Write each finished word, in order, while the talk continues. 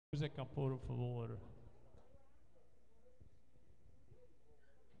Música, por favor.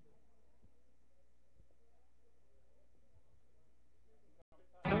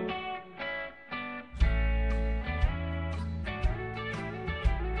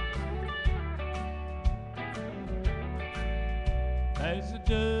 There's a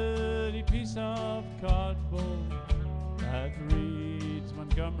dirty piece of cardboard that reads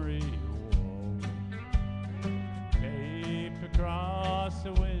Montgomery Ward. Taped across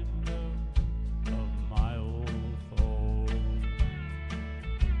the window of my old phone.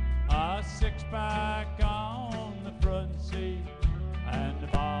 A six-pack on the front seat and a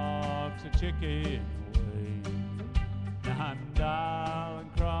box of chicken wings. Now I'm dialing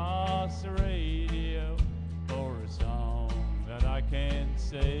across the radio for a song that I can't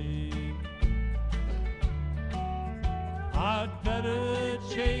sing. I'd better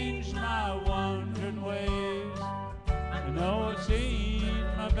change my wandering ways. I know I've seen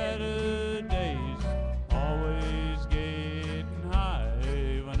my better days, always getting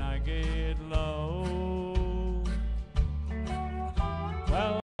high when I get low.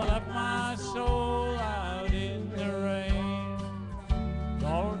 Well, I left my soul out in the rain.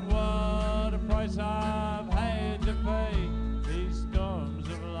 Lord, what a price I've had to pay. These storms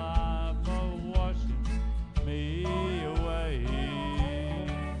of life are washing me away.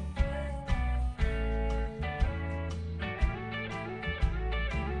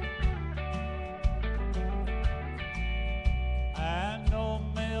 An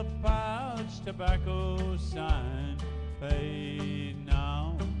old mail pouch, tobacco sign, fading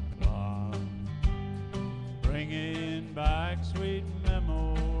on the bar, bringing back sweet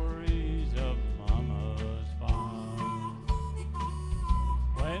memories of Mama's farm.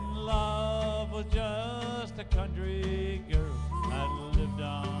 When love was just a country girl that lived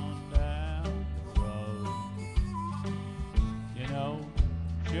on down the road. You know,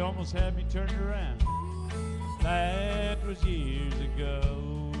 she almost had me turned around. That was years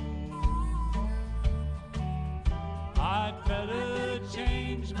ago. I'd better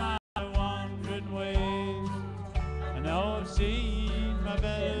change my wandering ways. I know I've seen my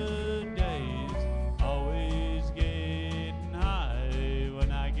better days, always getting high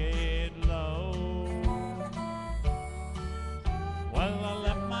when I get low. Well, I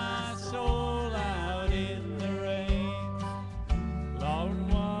left my soul out in the rain.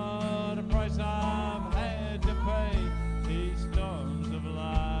 Lord, what a price I've had to pay. These storms of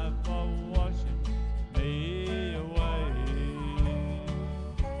life are washing me away.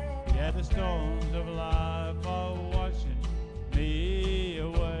 Yeah, the storms of life are washing me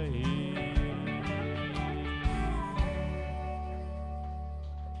away.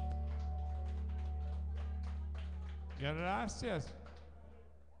 Gracias.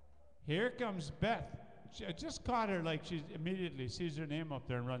 Here comes Beth. I just caught her like she immediately sees her name up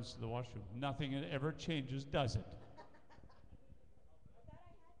there and runs to the washroom. Nothing ever changes, does it?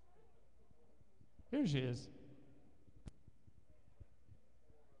 Here she is.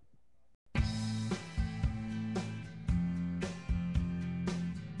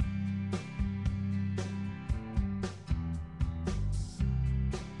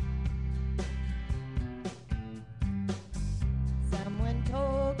 Someone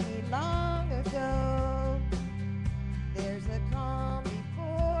told me long ago, there's a calm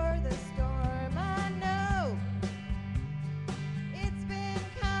before the storm. I know it's been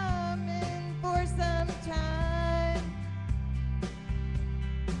coming for some time.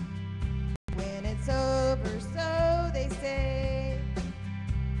 When it's over, so they say,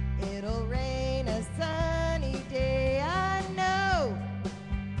 it'll rain a sunny day. I know,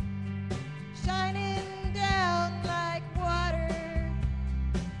 shining down like water.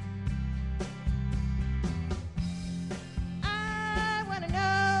 I want to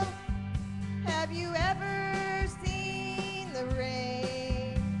know, have you ever seen the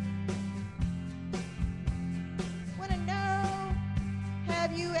rain? Want to know,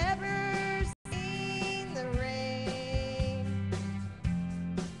 have you ever seen the rain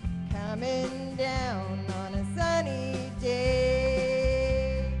coming down on a sunny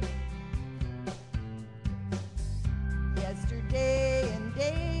day? Yesterday and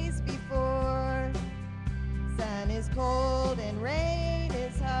days before, sun is cold and rain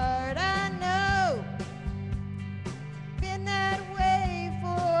is hard. I know, been that way for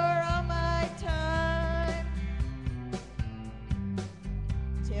all my time,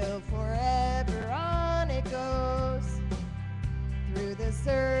 till forever on it goes, through the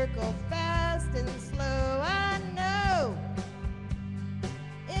circle fast and slow. I know,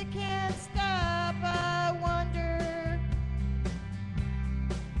 it can't stop. I wonder,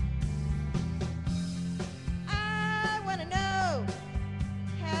 I want to know,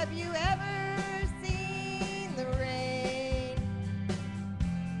 have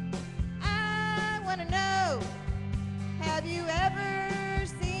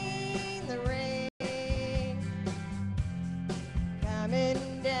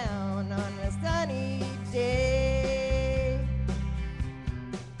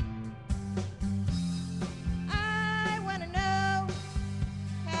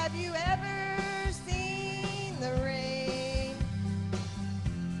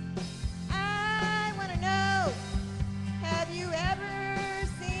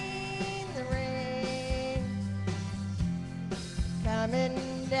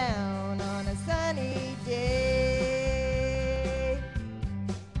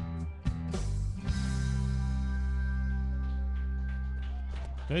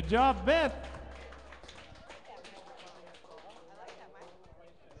Good job, Beth.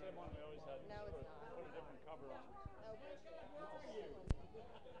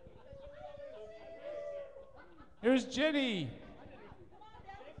 Here's Jenny.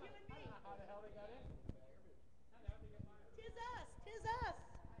 Tis us.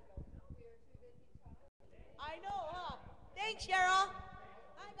 I know, huh? Thanks, Cheryl.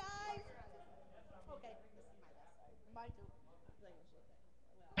 Hi, guys. Okay, this is my list. Mine too.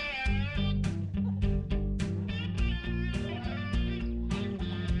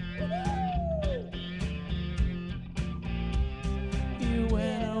 You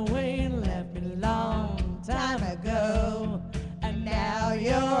went away and left me long time ago, and now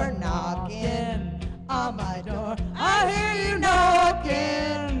you're knocking on my door. I hear you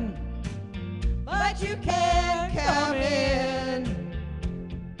knocking, but you can't come in.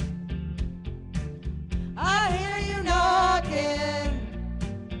 I hear you knocking,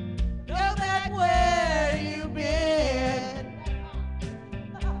 go back where you've been.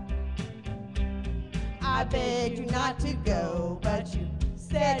 I begged you not to go, but you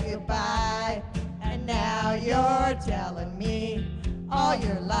said goodbye, and now you're telling me all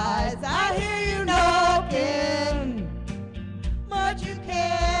your lies. I hear you knocking, but you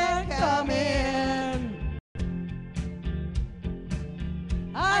can't come in.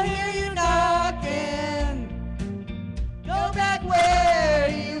 I hear you knocking, go back where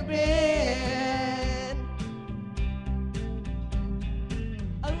you've been.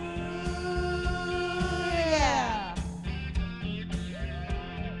 Ooh, yeah.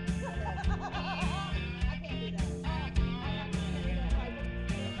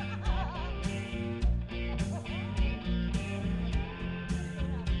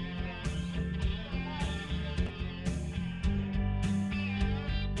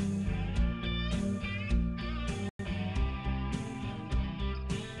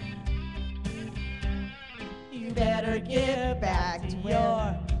 You better get back to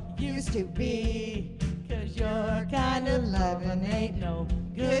where you used to be, 'cause your kind of loving ain't no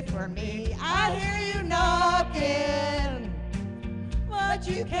good for me. I hear you knocking, but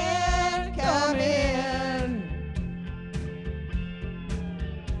you can't come in.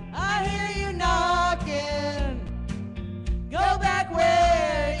 I hear you knocking, go back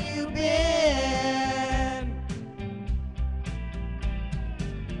where you've been.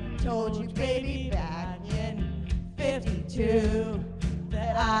 Told you, baby, back in 52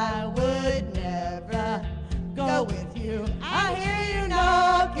 that I would never go with you. I hear you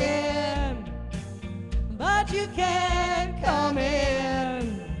knocking, but you can't come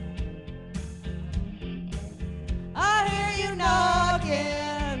in. I hear you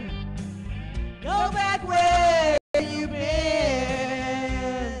knocking, go back where you've been.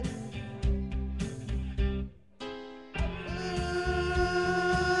 Ooh,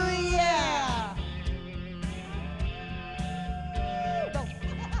 yeah. Go.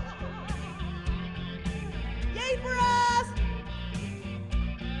 Yay for us!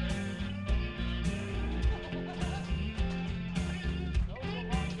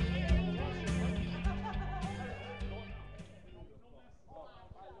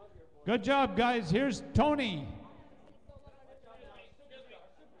 Good job, guys. Here's Tony.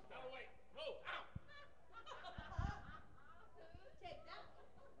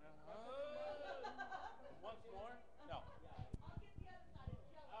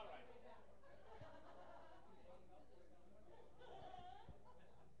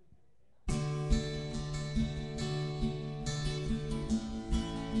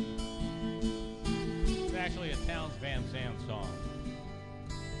 It's actually a Towns Van Zandt song.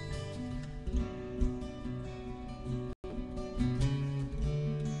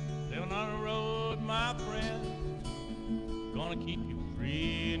 Living on the road, my friend, gonna keep you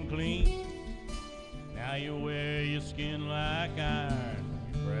free and clean. Now you wear your skin like iron,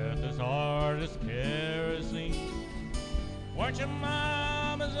 your breath as hard as kerosene. Weren't your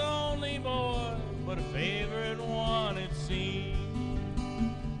mama's only boy, but a favorite one it seemed.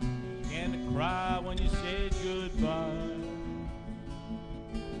 And to cry when you said goodbye,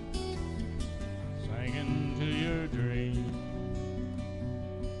 singing to your dream.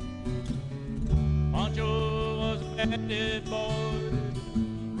 Pancho was a bandit boy,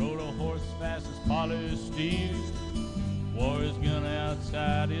 rode a horse fast as polished steel, wore his gun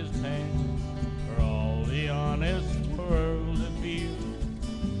outside his tent for all the honest world to feel.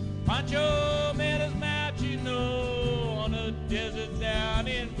 Pancho met his match, you know, on a desert down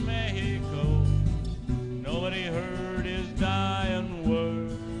in Mexico. Nobody heard his dying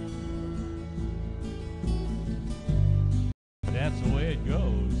word. That's the way it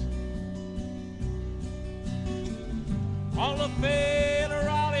goes. All the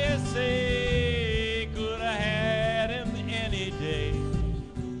federal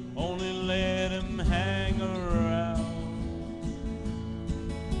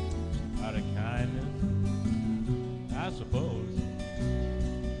suppose.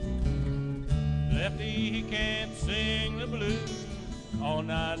 Lefty, he can't sing the blues all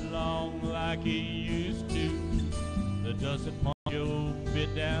night long like he used to. The dust that Pancho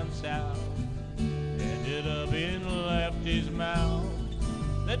bit down south ended up in Lefty's mouth.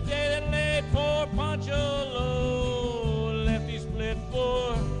 The day that laid poor Pancho low, Lefty split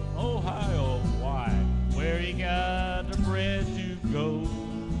for Ohio. Why? Where he got the bread to go.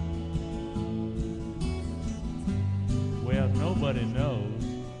 Well, nobody knows.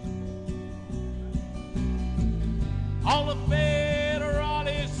 All the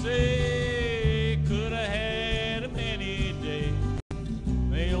federales say could have had him any day.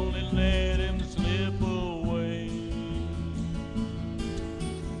 They only let him slip away.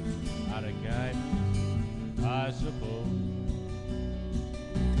 Out of kindness, I suppose.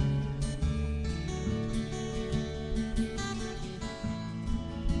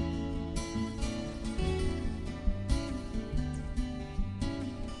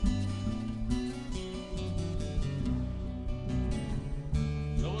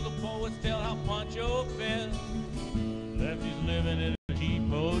 Tell how Pancho fell. Lefty's living in a cheap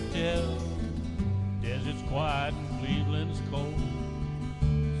hotel. Desert's quiet and Cleveland's cold.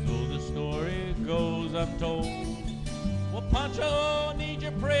 So the story goes, I'm told. Well, Pancho needs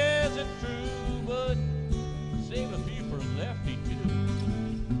your present true, but save a few for Lefty too.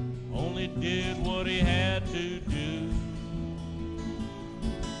 Only did what he had to do.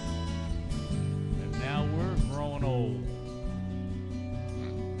 And now we're growing old.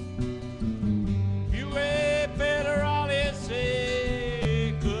 Federales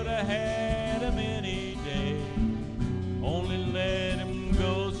say could have had him any day. Only let him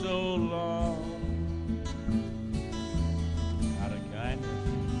go so long. Out of kindness,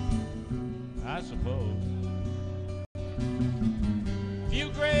 I suppose. Few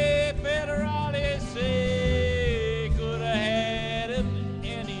great federales say could have had him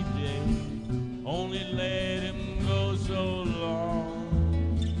any day. Only let him go so long.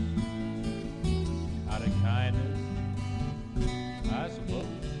 Kindness, I suppose.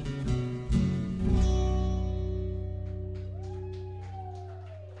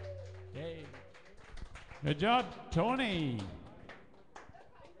 Hey. Good job, Tony.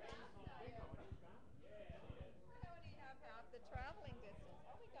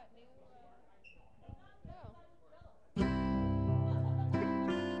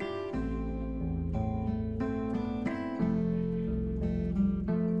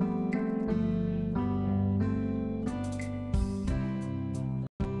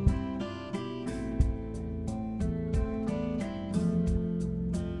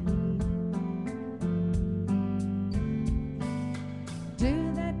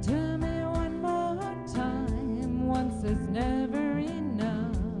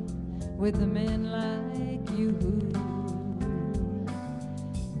 With a man like you,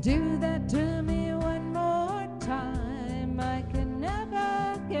 do that to me one more time. I can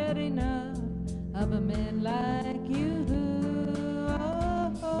never get enough of a man like you.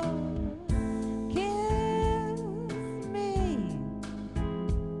 Oh, kiss me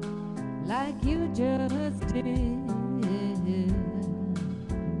like you just did.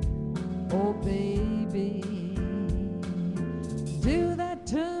 Oh, baby, do that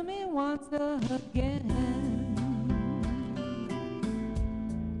to me once again.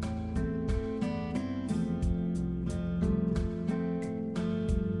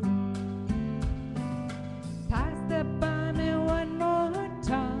 Pass that by me one more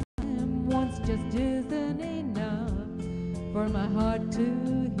time. Once just isn't enough for my heart to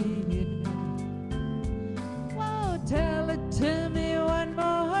hear. Whoa, tell it to me one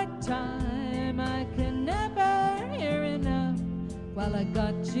more time. I can never hear enough while I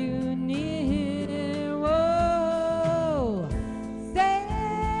got you near. Whoa, say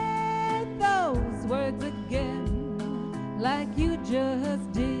those words again like you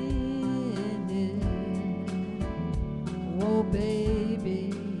just did. Whoa,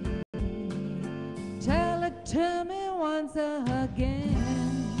 baby, tell it to me once again.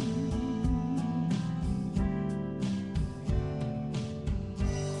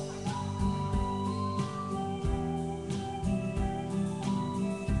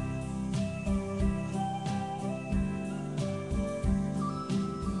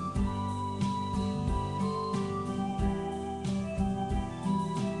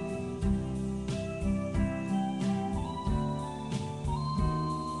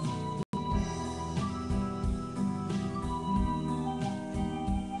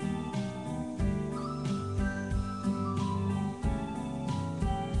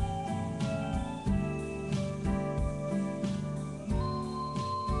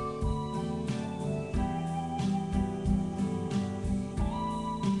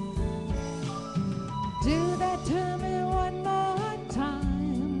 Do that to me one more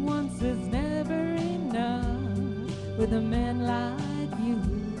time. Once is never enough with a man like you.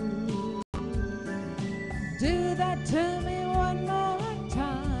 Do that to me one more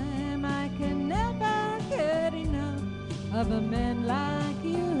time. I can never get enough of a man like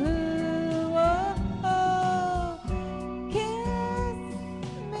you. Oh, oh, kiss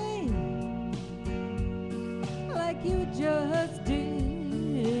me like you just did.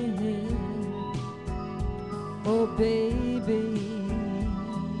 Oh, baby,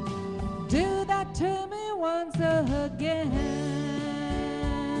 do that to me once again.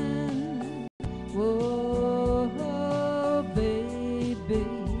 Oh, baby,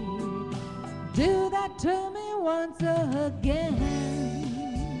 do that to me once again.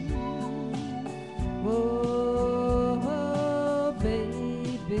 Oh,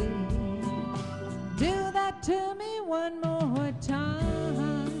 baby, do that to me one more time.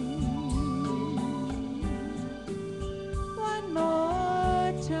 One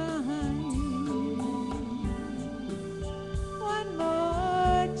more time. One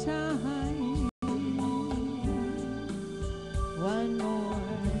more time. One more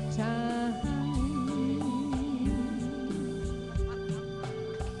time.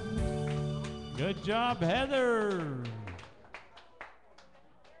 Good job, Heather.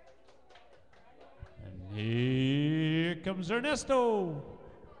 And here comes Ernesto.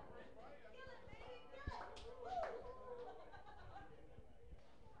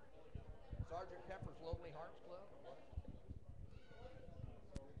 Sergeant Pepper's Lonely Hearts Club.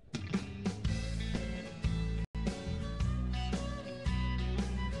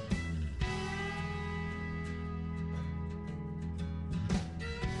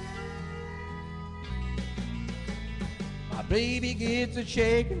 My baby gets a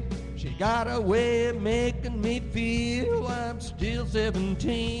shaking. She got a way of making me feel I'm still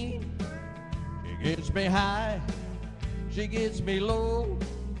 17. She gets me high, she gets me low,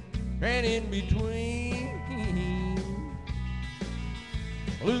 and in between.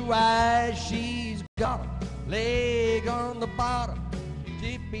 Blue eyes, she's got a leg on the bottom,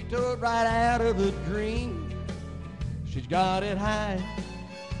 tippy-toed right out of a dream. She's got it high,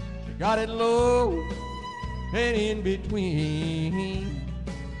 she got it low, and in between.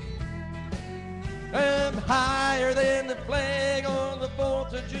 I'm higher than the flag on the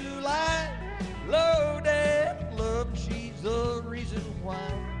 4th of July. Low down love, she's the reason why.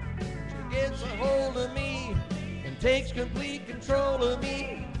 She gets a hold of me and takes complete control of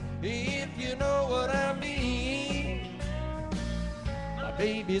me, if you know what I mean. My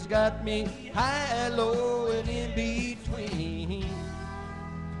baby's got me high, low, and in between.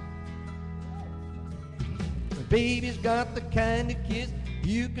 My baby's got the kind of kiss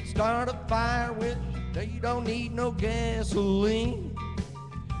you could start a fire with. You don't need no gasoline.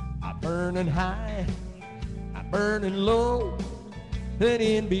 I'm burning high, I'm burning low, and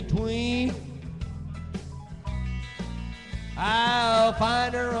in between. I'll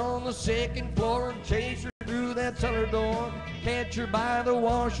find her on the 2nd floor and chase her through that cellar door, catch her by the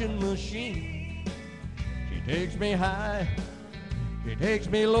washing machine. She takes me high, she takes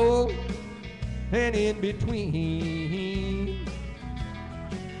me low, and in between.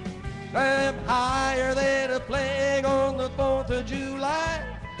 I'm higher than a flag on the 4th of July.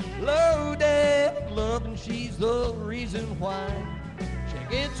 Low down love, and she's the reason why. She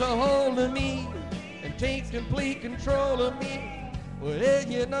gets a hold of me and takes complete control of me. Well,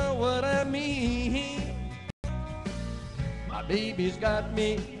 you know what I mean. My baby's got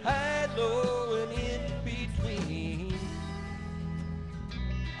me high, low, and in between.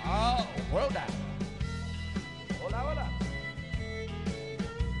 Oh, well done. Hola, hola.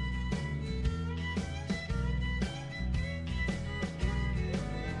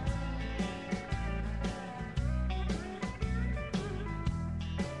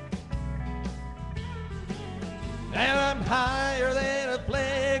 Now I'm higher than a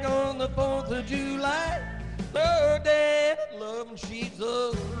flag on the 4th of July. Low down love, and she's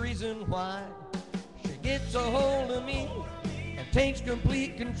the reason why. She gets a hold of me and takes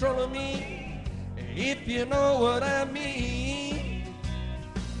complete control of me, if you know what I mean.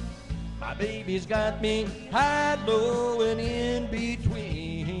 My baby's got me high, low, and in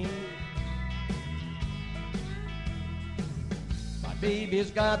between. My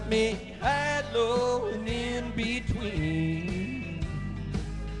baby's got me high, low, and in between.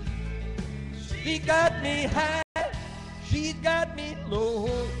 She got me high, she's got me low,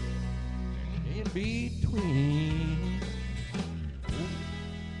 and in between.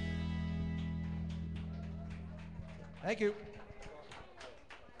 Thank you.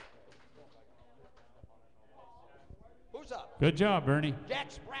 Who's up? Good job, Bernie.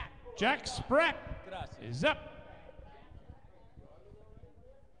 Jack Spratt. Jack Spratt. Gracias. is up.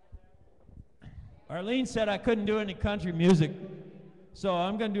 Arlene said I couldn't do any country music, so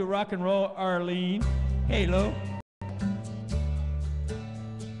I'm going to do rock and roll, Arlene. Halo.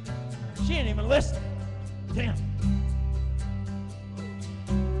 She ain't even listening. Damn.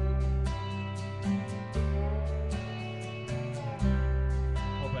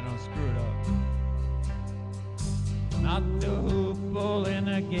 Hope I don't screw it up. Not the hoople in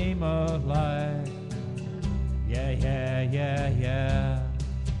a game of life. Yeah, yeah, yeah, yeah.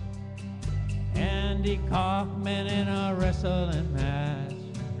 Andy Kaufman in a wrestling match.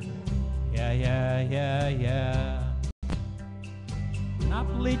 Yeah, yeah, yeah, yeah.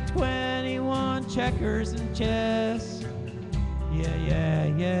 Monopoly 21, checkers and chess. Yeah, yeah,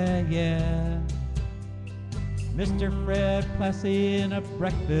 yeah, yeah. Mr. Fred Plessy in a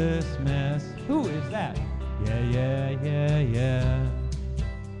breakfast mess. Who is that? Yeah, yeah, yeah, yeah.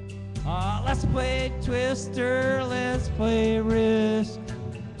 Let's play Twister, let's play Risk.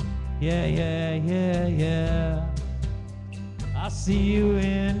 Yeah, yeah, yeah, yeah. I'll see you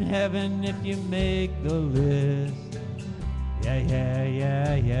in heaven if you make the list. Yeah, yeah,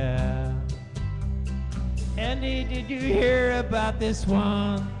 yeah, yeah. Andy, did you hear about this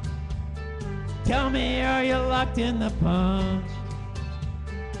one? Tell me, are you locked in the punch?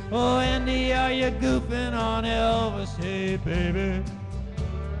 Oh, Andy, are you goofing on Elvis? Hey, baby,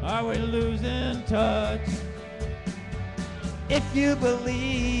 are we losing touch? If you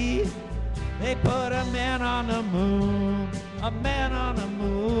believe they put a man on the moon, a man on the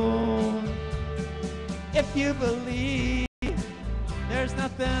moon. If you believe there's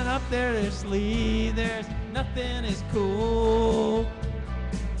nothing up their sleeve, there's nothing is cool.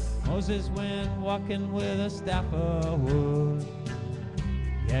 Moses went walking with a staff of wood.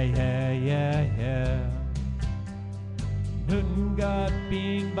 Yeah, yeah, yeah, yeah. Newton got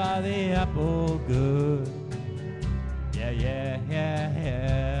beamed by the apple good. Yeah, yeah, yeah,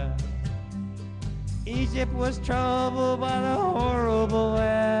 yeah. Egypt was troubled by the horrible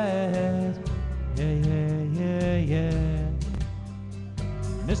ass. Yeah, yeah, yeah, yeah.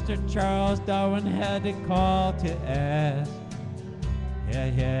 Mr. Charles Darwin had to call to ask. Yeah,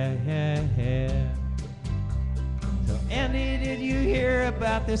 yeah, yeah, yeah. So Andy, did you hear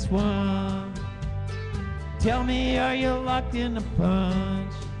about this one? Tell me, are you locked in the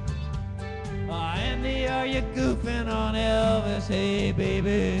punch? Oh, Andy, are you goofing on Elvis? Hey,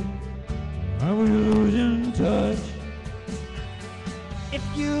 baby, are we losing touch? If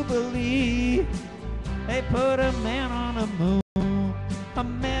you believe they put a man on the moon, a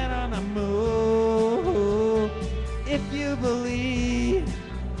man on the moon. If you believe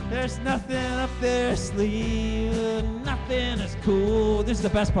there's nothing up their sleeve, nothing is cool. This is the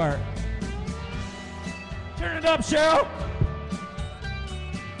best part. Turn it up, Cheryl.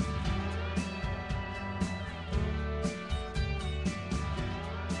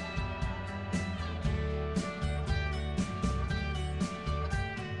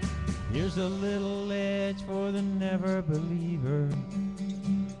 Here's a little edge for the never believer.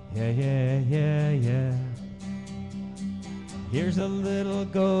 Yeah, yeah, yeah, yeah. Here's a little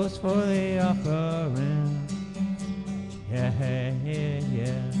ghost for the offering. Yeah, yeah,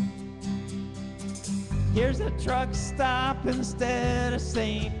 yeah. Here's a truck stop instead of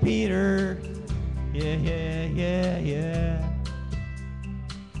St. Peter. Yeah, yeah, yeah, yeah.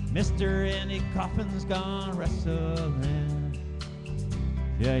 Mr. Andy Coffin's gone wrestling.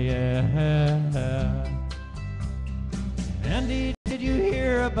 Yeah, yeah. Andy, did you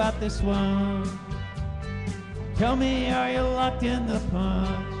hear about this one? Tell me, are you locked in the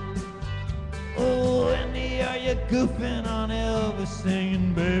punch? Oh, Andy, are you goofing on Elvis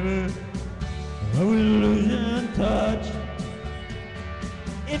singing, baby? Are we losing touch?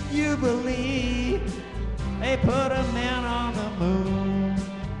 If you believe they put a man on the moon,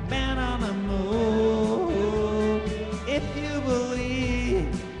 man on the moon. If you believe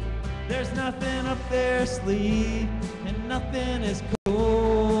there's nothing up their sleeve and nothing is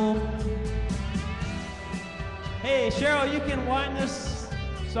cool. Hey, Cheryl, you can wind this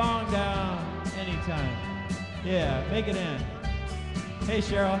song down anytime. Yeah, make it end. Hey,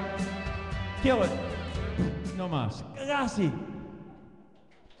 Cheryl, kill it. No mas. Gracias.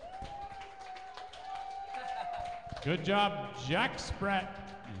 Good job, Jack Spratt.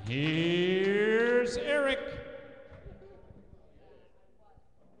 Here's Eric.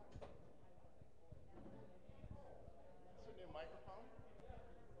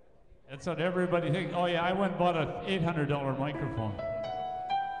 That's what everybody thinks. Oh yeah, I went and bought an $800 microphone.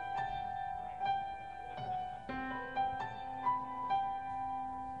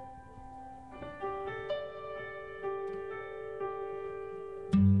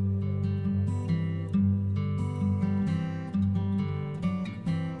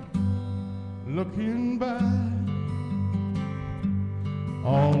 looking back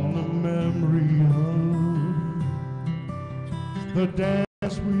on the memory of the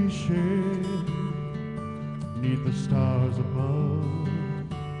dance we shared 'neath the stars above.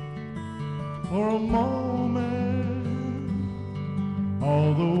 For a moment,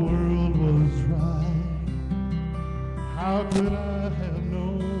 all the world was right. How could I have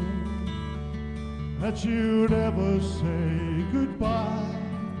known that you'd ever say goodbye?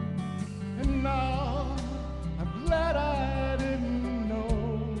 And now I'm glad I didn't know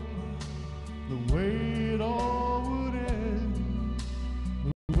the way it all would end,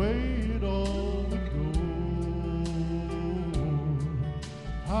 the way it all would go.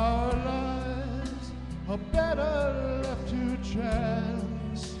 Our lives are better left to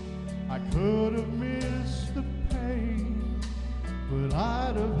chance. I could have missed the pain, but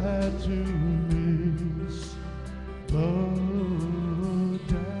I'd have had to miss the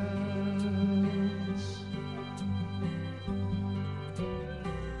dance.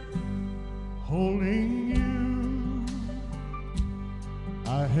 Holding you,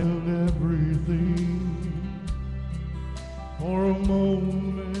 I held everything. For a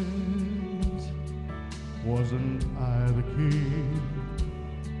moment, wasn't I the king?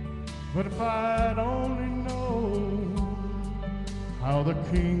 But if I'd only known how the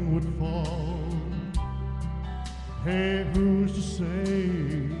king would fall, hey, who's to say?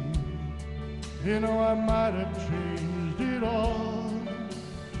 You know, I might have changed it all.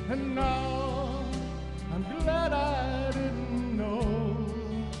 And now I'm glad I didn't know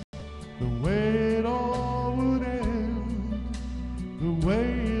the way it all would end, the way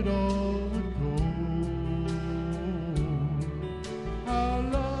it all would go. Our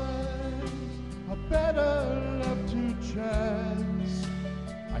lives are better left to chance.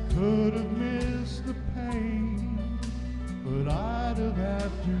 I could have missed the pain, but I'd have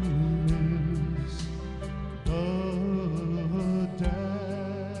had to miss the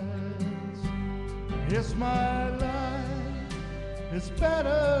dance. Yes, my life is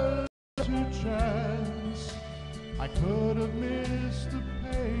better to chance. I could have missed the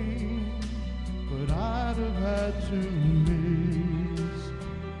pain, but I'd have had to miss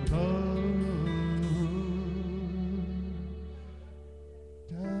the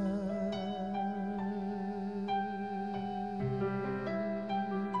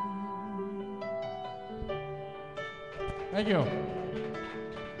Thank you.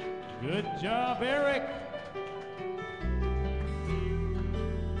 Good job, Eric.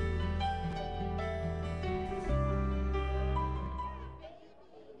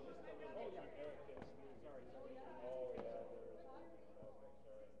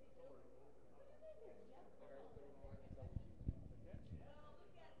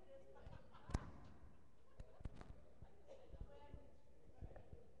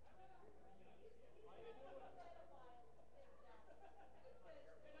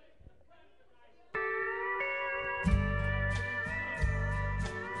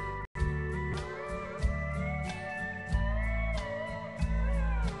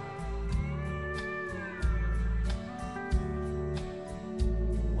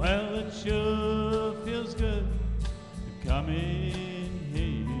 Well, it sure feels good to come in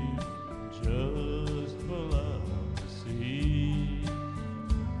here just for love to see.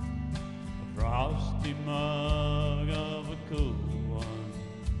 A frosty mug of a cool one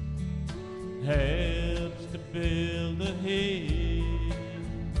helps to build the heat.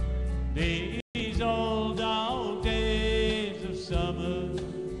 These old dog days of summer,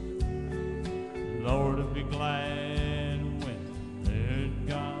 Lord, will be glad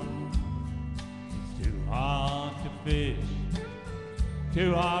fish,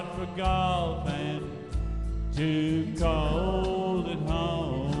 too hot for golf and too cold at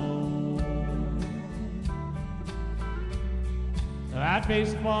home. That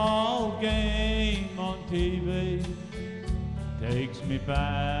baseball game on TV takes me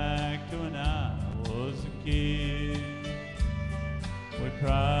back to when I was a kid. We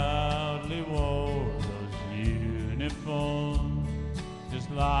proudly wore those uniforms just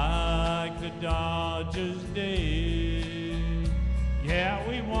like the Dodgers did. Yeah,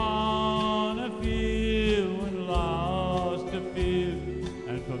 we won a few and lost a few,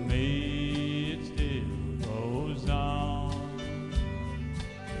 and for me it still goes on.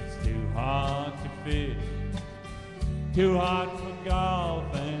 It's too hot to fish, too hot for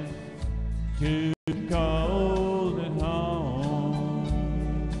golf, and too cold at home.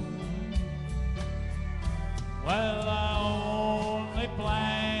 Well, I only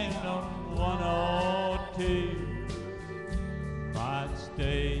planned on one or two, might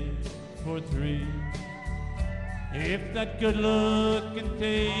stay for three. If that good-looking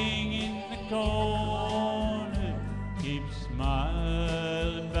thing in the corner keeps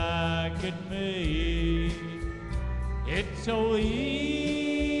smiling back at me. It's so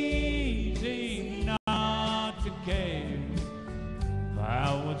easy not to care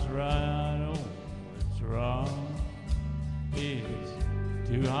about what's right or what's wrong. It's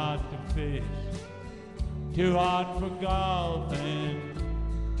too hot to fish, too hot for golf, and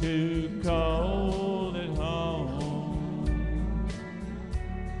too cold at home.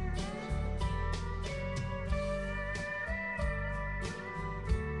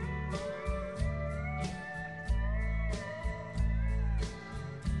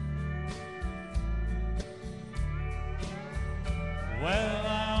 Well,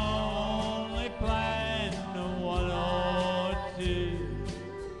 I only plan one or two,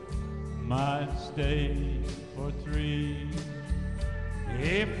 might stay for three.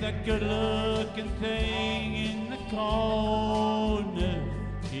 If that good-looking thing in the corner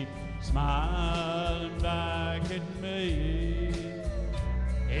keeps smiling back at me,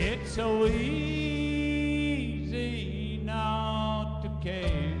 it's so easy not to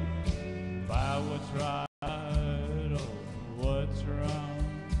care about what's right or what's wrong.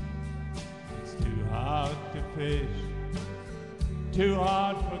 It's too hot to fish, too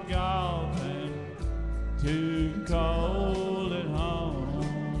hot for golf, and too cold at home.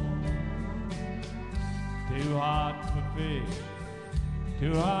 Too hot for fish,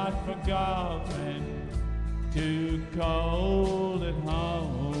 too hot for golf, and too cold at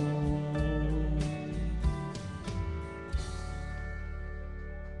home.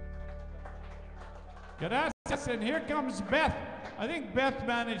 Gracias, and here comes Beth. I think Beth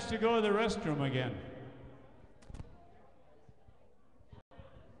managed to go to the restroom again.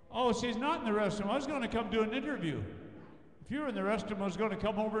 Oh, she's not in the restroom. I was going to come do an interview. If you were in the restroom, I was going to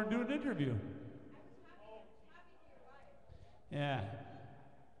come over and do an interview. Yeah.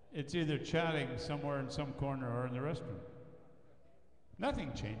 It's either chatting somewhere in some corner or in the restroom.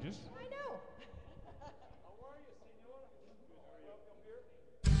 Nothing changes. I know.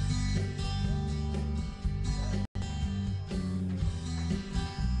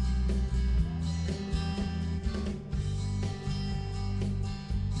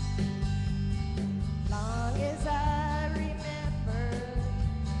 Long as I remember,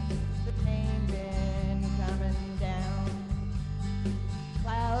 the pain been coming down.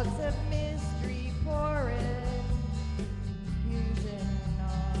 Clouds of mystery pouring, fusion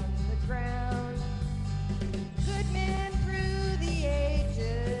on the ground. Good men through the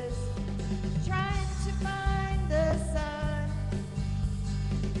ages, trying to find the sun.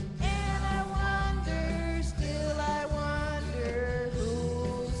 And I wonder, still I wonder,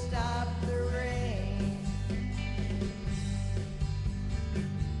 who'll stop the rain.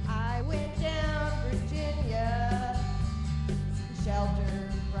 I went down Virginia, shelter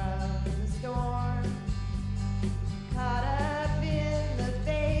from the storm, caught up in the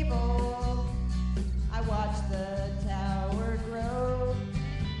fable. I watched the tower grow.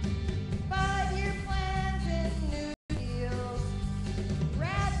 5-year plans and new deals,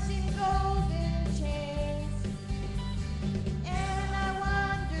 wrapped in golden chains. And I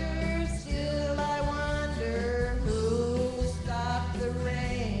wonder, still I wonder, who'll stop the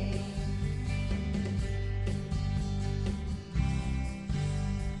rain.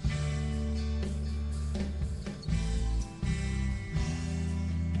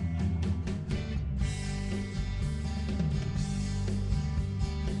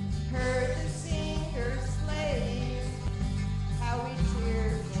 Heard the singers slave, how we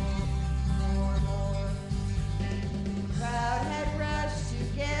cheered for more. Crowd had rushed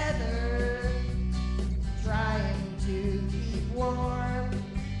together, trying to keep warm.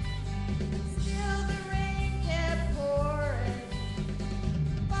 Still the rain kept pouring,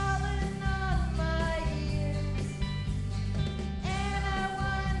 falling on my ears. And I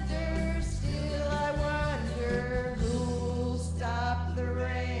wonder, still I wonder, who'll stop the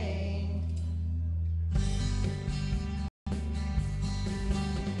rain.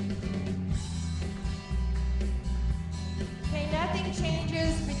 Okay, nothing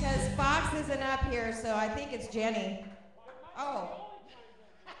changes because Fox isn't up here, so I think it's Jenny. Oh,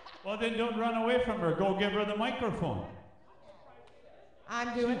 Well, then don't run away from her. Go give her the microphone.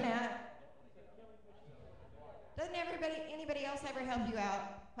 I'm doing that. Doesn't anybody else ever help you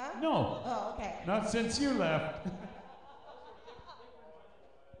out? Huh? No, Oh, okay. not since you left.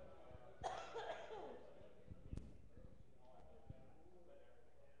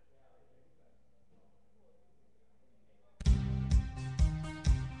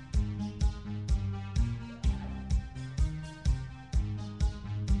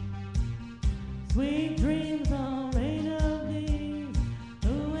 Sweet dreams are made of these.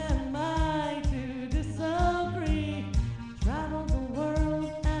 Who am I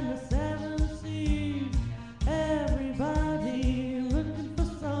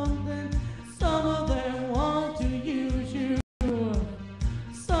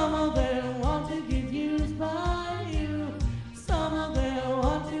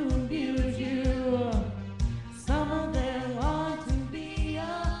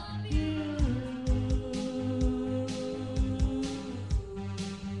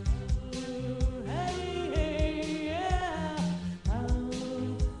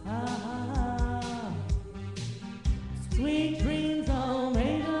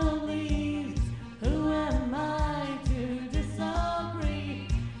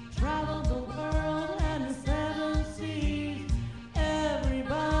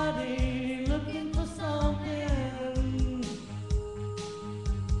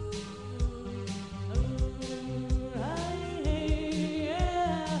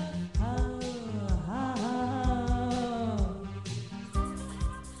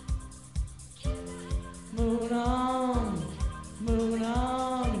moving on, moving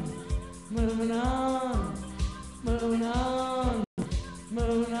on, moving on, moving on,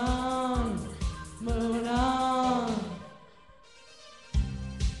 moving on, moving on.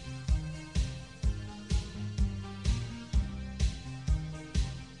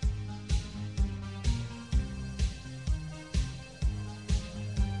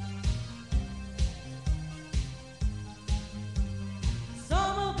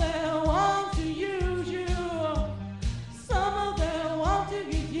 Some of them want to use you. Some of them want to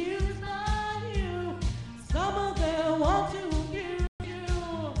get used by you. Some of them want to abuse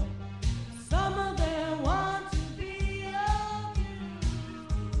you. Some of them want to be abused.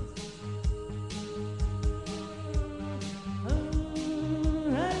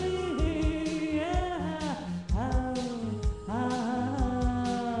 Oh, hey, yeah.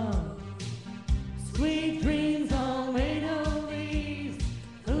 Sweet dreams are made of these.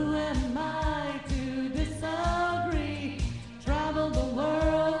 Who am I to disagree? Travel the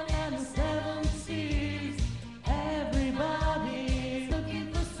world and the seven seas. Everybody's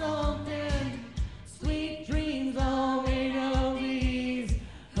looking for something. Sweet dreams are made of these.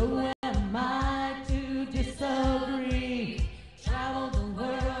 Who am I to disagree? Travel the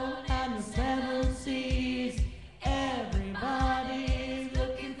world and the seven seas. Everybody's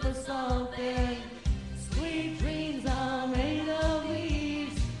looking for something. Sweet dreams are made of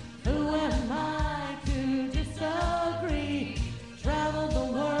these. Who am I to disagree? Travel the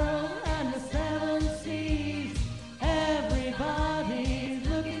world and the seven seas. Everybody's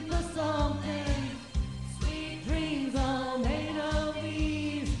looking for something. Sweet dreams are made of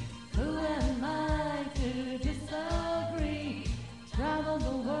these. Who am I to disagree? Travel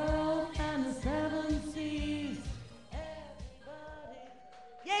the world and the seven seas. Everybody.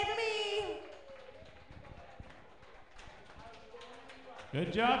 Yay for me!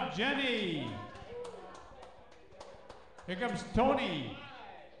 Good job, Jenny. Here comes Tony.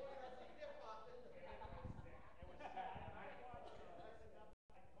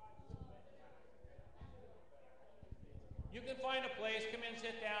 You can find a place, come in,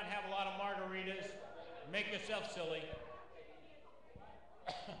 sit down, have a lot of margaritas, make yourself silly.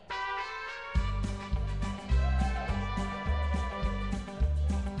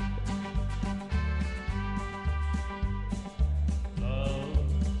 Love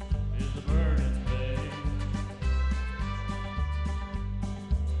is a burning thing,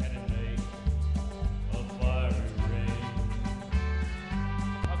 and it makes a fiery rain.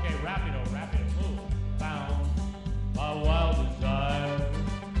 Okay, rapido, move. Found my wild desire.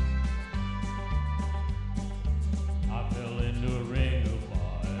 I fell into a ring of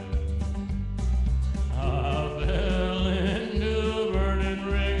fire.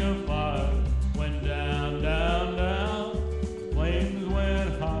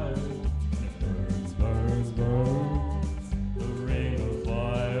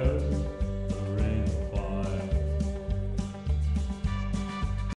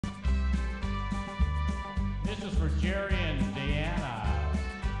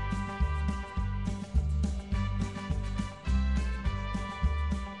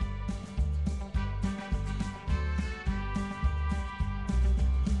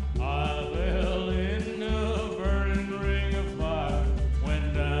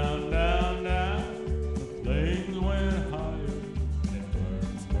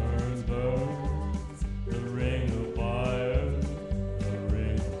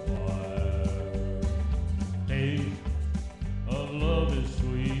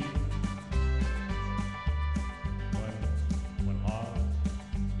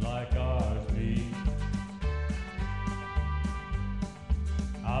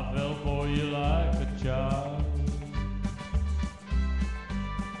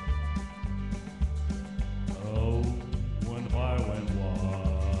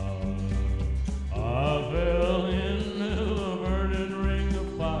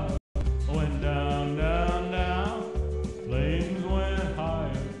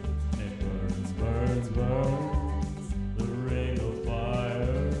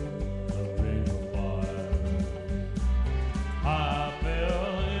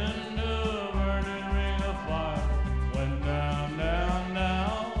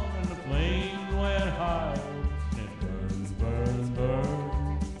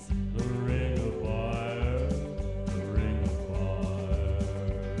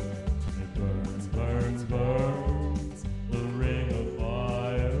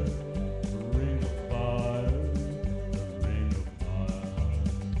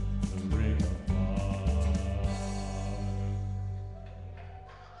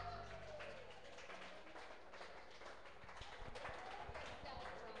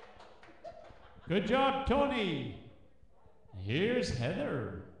 Good job, Tony. Here's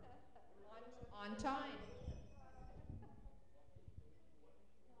Heather. On time.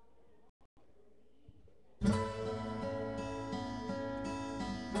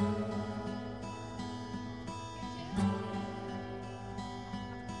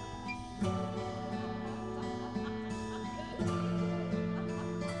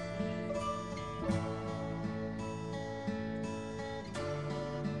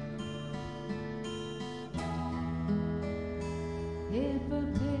 If a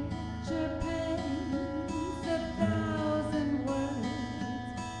picture paints 1,000 words,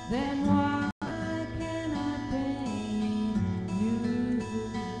 then why can't I paint you?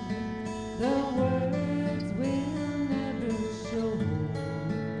 The words will never show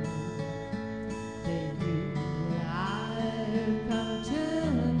the you I've come to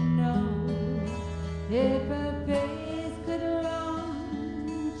know. If a face could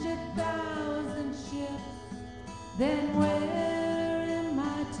launch 1,000 ships, then where am I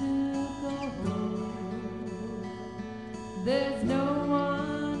to go? There's no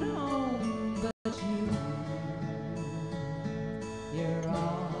one home but you. You're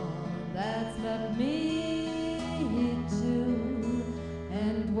all that's left me to.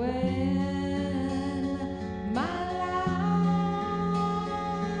 And when my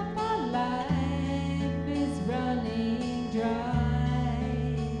life is running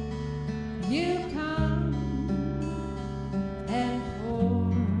dry, you come and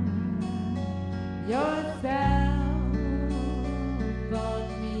pour yourself on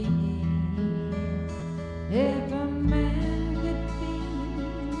me. If a man could be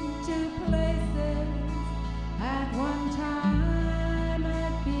 2 places at one time,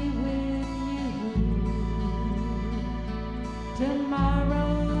 I'd be with you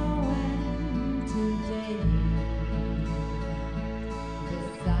tomorrow and today,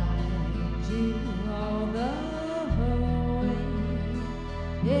 beside you all the way.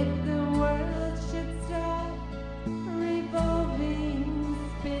 If the world should stop revolving,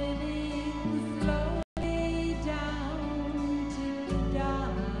 spinning slowly down to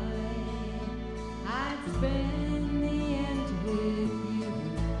die, I'd spend the end with you.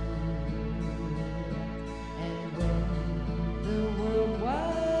 And when the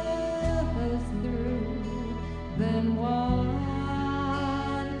world was through, then one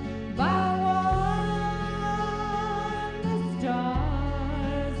by one the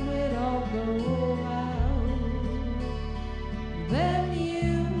stars would all go out. Then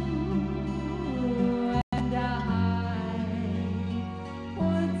you and I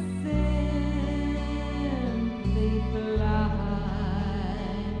would simply fly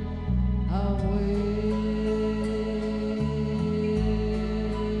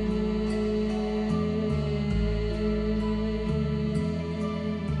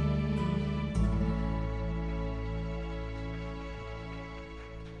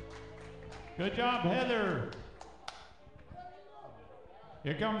Good job, Heather.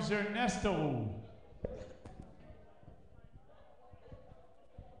 Here comes Ernesto.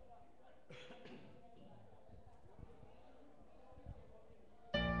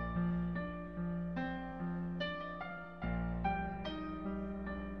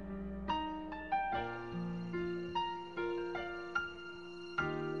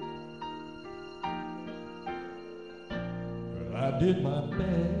 I did my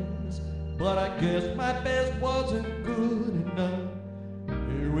best, but I guess my best wasn't good enough.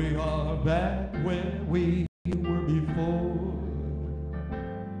 Here we are back where we were before.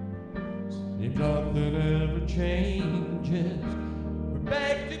 If nothing ever changes, we're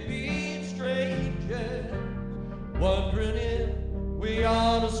back to being strangers, wondering if we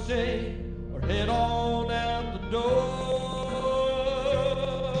ought to stay or head on out the door.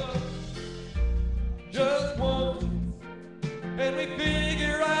 Just once, and we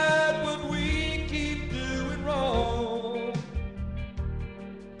figure out what we keep doing wrong.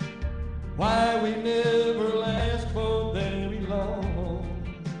 Why we never last for very long.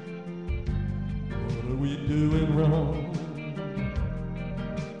 What are we doing wrong?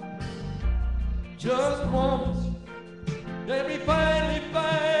 Just once, and we finally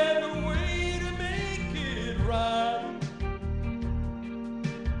find a way to make it right,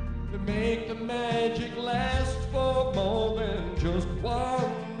 to make the magic last for more than just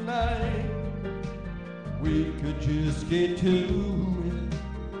one night. We could just get to it.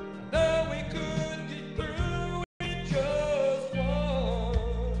 No, we could get through it just once.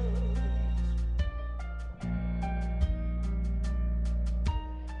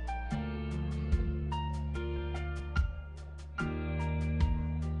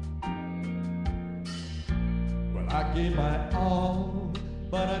 Well, I gave my all,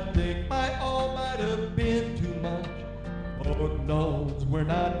 but I think my all might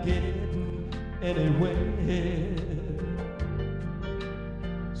anywhere.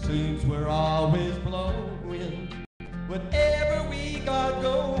 Seems we're always blowing whatever we got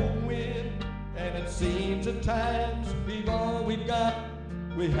going, and it seems at times we've all we've got,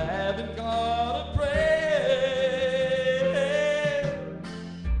 we haven't got a prayer.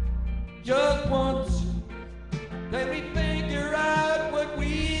 Just once, then we figure out what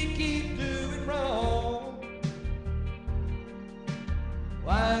we keep doing wrong.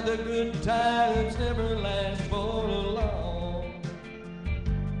 Why the good times never last for long.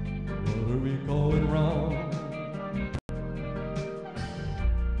 What are we going wrong?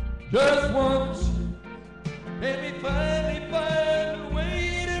 Just once, and we finally find a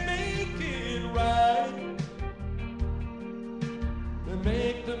way to make it right, to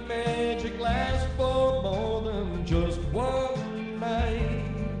make the magic last for more than just one night.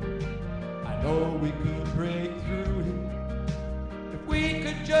 I know we could break through it if we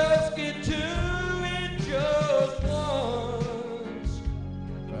could just get to it just once.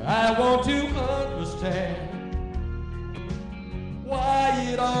 I want to understand why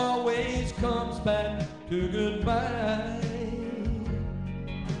it always comes back to goodbye.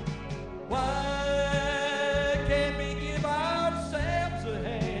 Why can't we give ourselves a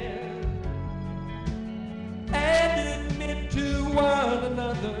hand and admit to one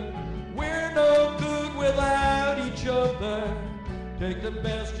another we're no good without each other? Take the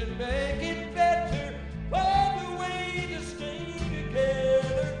best and make it better, find a way to stay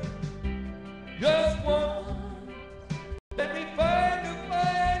together. Just once, let me finally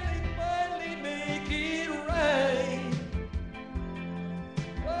make it right.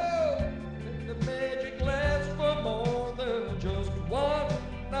 Oh, let the magic last for more than just one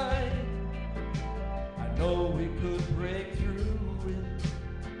night. I know we could break through it.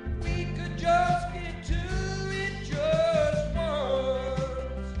 We could just get to it just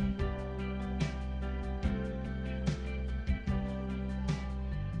once.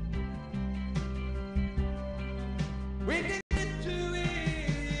 We can get to it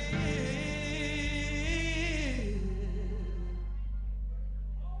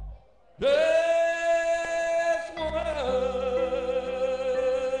just once.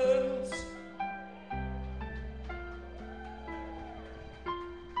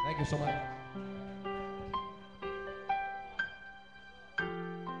 Thank you so much.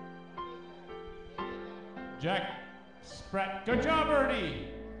 Jack Spratt. Good job, Ernie.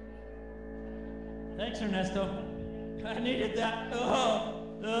 Thanks, Ernesto. I needed that.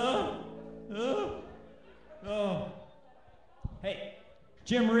 Hey,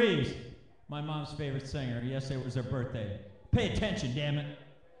 Jim Reeves, my mom's favorite singer. Yesterday was her birthday. Pay attention, damn it.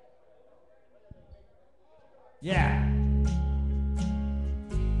 Yeah.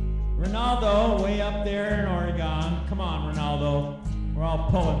 Ronaldo, way up there in Oregon. Come on, Ronaldo. We're all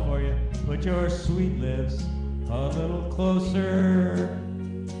pulling for you. Put your sweet lips a little closer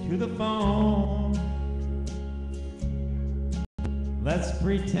to the phone. Let's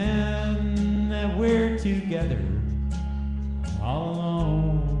pretend that we're together all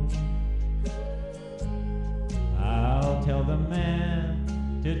alone. I'll tell the man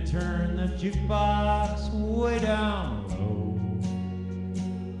to turn the jukebox way down low.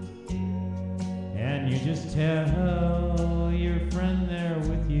 And you just tell your friend there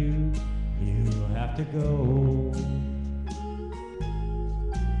with you, you'll have to go.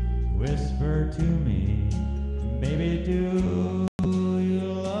 Whisper to me, baby, do you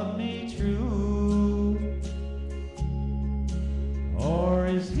love me true? Or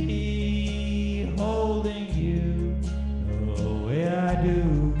is he holding you the way I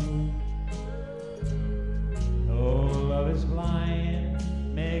do? Oh, love is blind,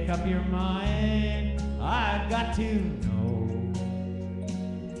 make up your mind, I've got to know.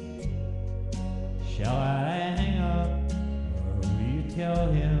 Shall I hang up, or will you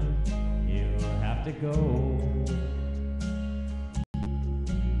tell him you'll have to go?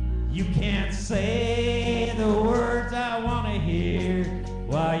 You can't say the words I want to hear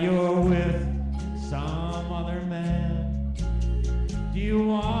while you're with some other man. Do you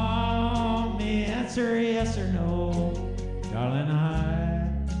want me to answer yes or no? Darling,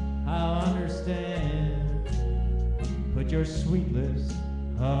 I'll understand. Put your sweet lips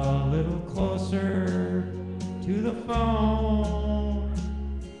a little closer to the phone.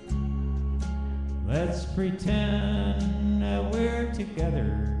 Let's pretend that we're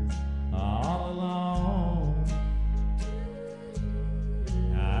together all alone.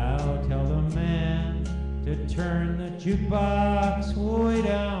 I'll tell the man to turn the jukebox way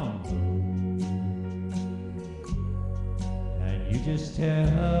down low. And you just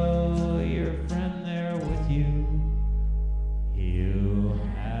tell your friend there with you, he'll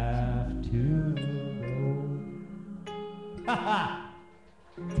have to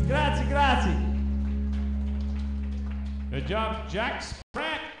Grazie, grazie. Good job, Jack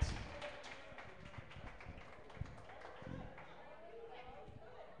Spratt.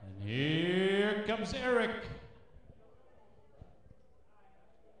 And here comes Eric.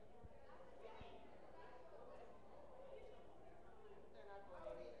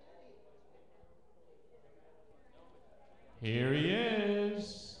 Here he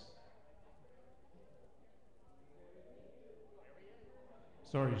is.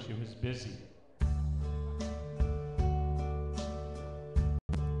 Sorry, she was busy.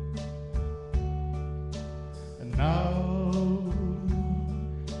 And now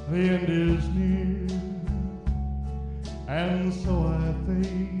the end is near, and so I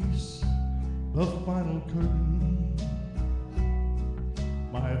face the final curtain.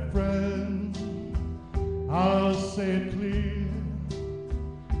 My friend, I'll say it clear,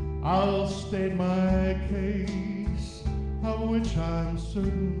 I'll state my case, of which I'm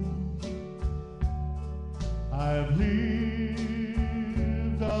certain. I've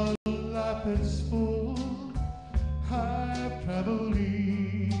lived a life that's full, I've traveled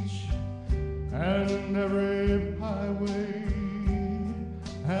each and every highway,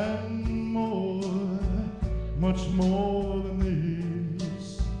 and more, much more than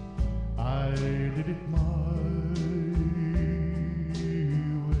this, I did it my way.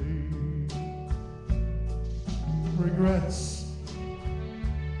 Regrets,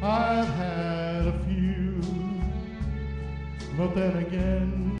 I've had a few, but then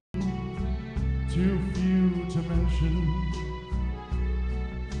again, too few to mention.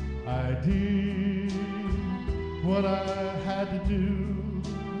 I did what I had to do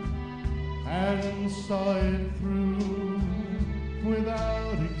and saw it through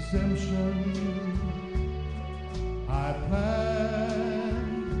without exemption. I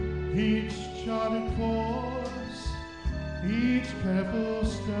planned each charted course, each careful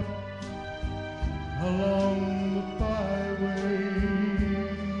step along the byway,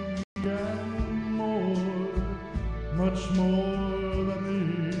 and more, much more than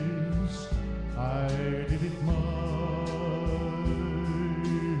this, I did it my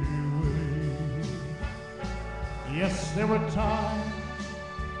way. Yes, there were times,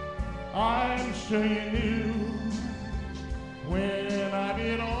 I'm sure you knew, when I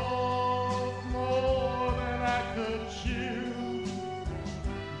bit off more than I could chew,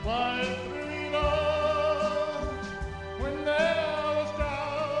 but through it all, when there was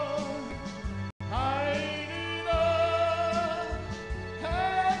doubt, I ate it up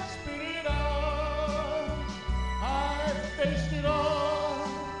and spit it out. I faced it all,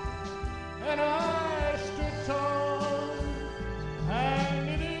 and I stood tall and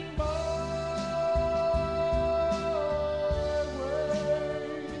did it my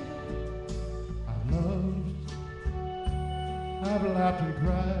way. I've loved, I've laughed and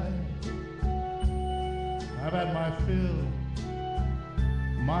cried, I've had my fill,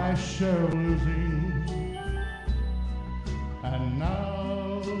 my share of losing, and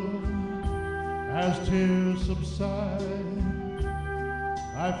now, as tears subside,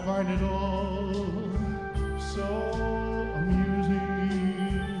 I find it all so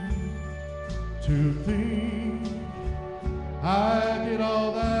amusing to think I did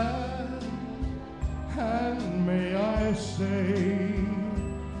all that, and may I say,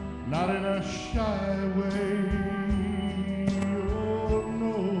 not in a shy way.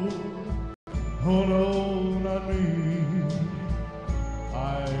 Oh no, not me.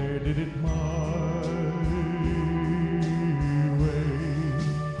 I did it my way.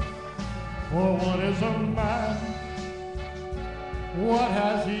 For what is a man? What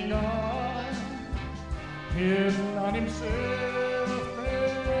has he done? If not himself,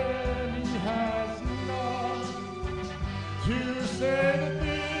 then he has none to say the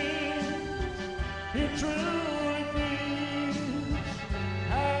things he truly feels,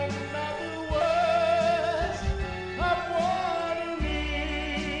 and not the words of what he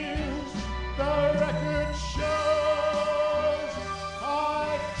means. The record shows I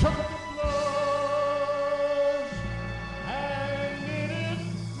took the blows and did it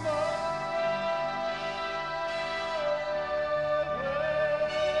my way.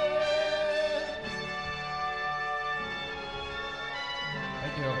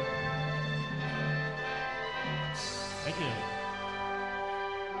 Thank you. Thank you.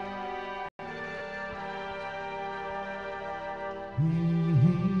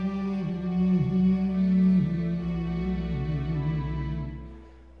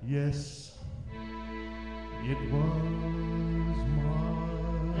 Yes, it was my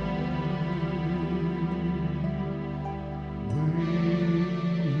way.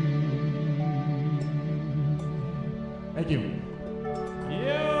 Thank Thank you.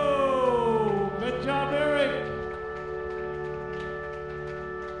 Yo, good job, Eric.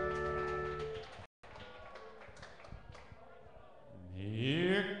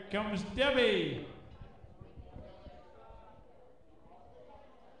 Here comes Debbie.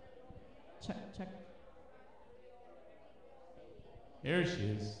 Check, check. Here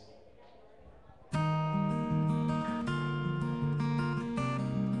she is.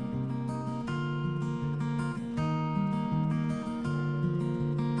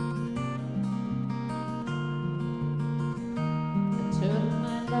 Took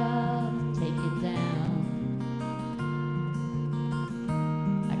my love, take it down.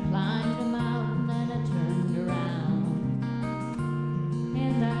 I climbed a mountain and I turned around,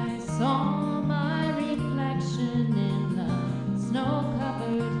 and I saw my reflection in the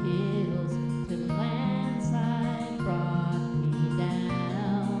snow-covered hills. To the landside brought me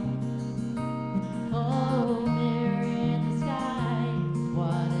down. Oh, mirror in the sky,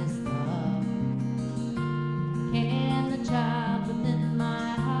 what is love? Can the child within my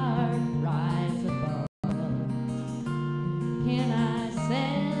heart rise above? Can I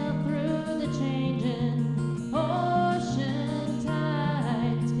sail through the changing ocean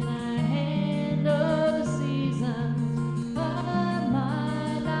tides? Can I handle the seasons of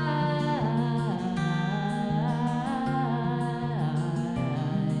my life?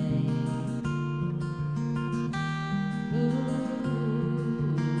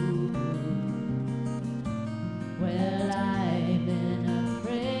 Well, I've been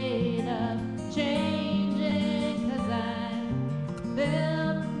afraid of changing, 'cause I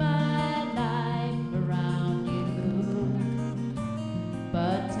built my life around you.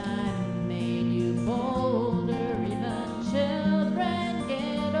 But time made you bolder, even children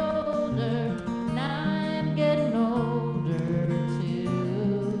get older, and I'm getting older too.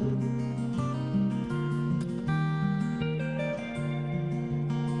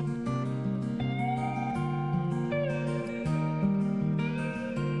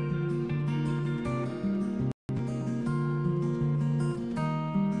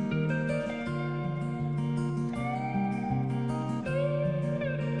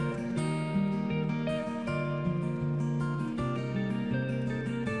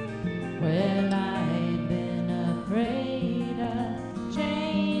 Well, I've been afraid of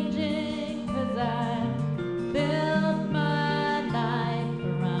changing, 'cause I built my life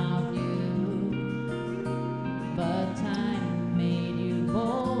around you. But time made you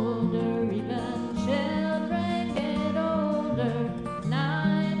bolder, even children get older, and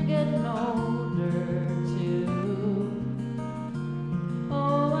I'm getting older too.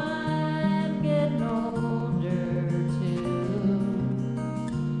 Oh, I'm getting older too.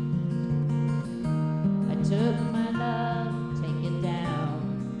 I took my love, take it down.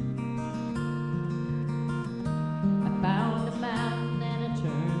 I found a mountain and I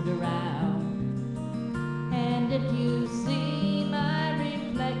turned around. And if you see my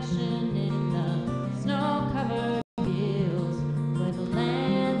reflection in the snow-covered hills, where the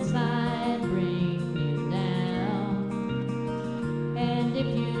landslide bring you down. And if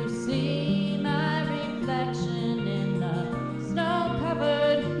you see my reflection in the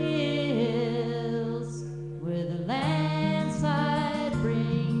snow-covered hills, where the landslide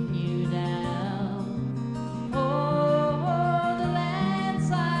bring you down. Oh, the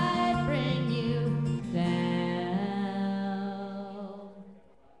landslide bring you down.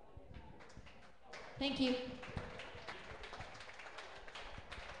 Thank you.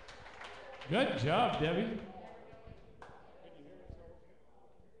 Good job, Debbie.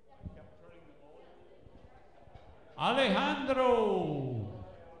 Alejandro.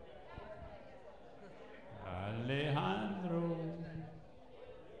 Alejandro.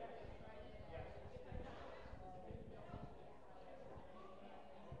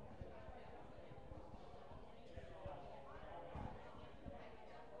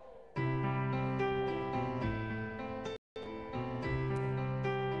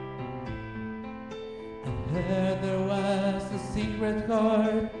 Heard there was a secret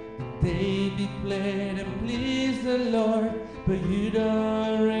chord that David played and pleased the Lord, but you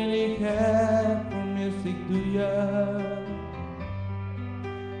don't really care for music, do ya?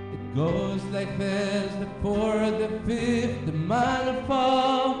 It goes like this: the fourth, the fifth, the minor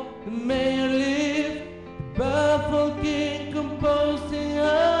fall, the major lift, the baffled king composing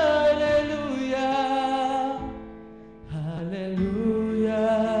hallelujah, hallelujah.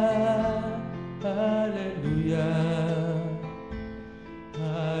 Hallelujah,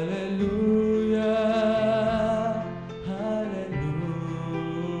 hallelujah, hallelujah.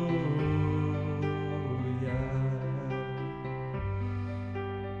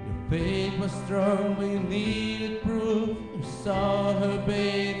 Your faith was strong, but you needed proof. You saw her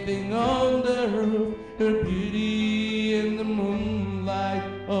bathing on the roof, her beauty in the moonlight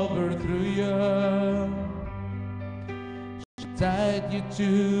overthrew you. She tied you to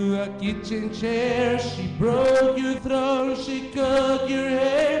a kitchen chair, she broke your throat, she cut your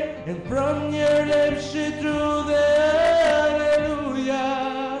hair, and from your lips she drew the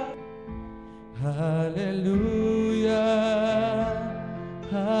hallelujah. Hallelujah,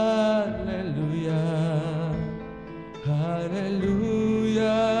 hallelujah,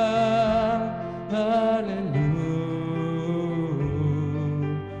 hallelujah, hallelujah.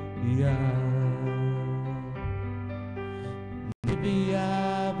 Maybe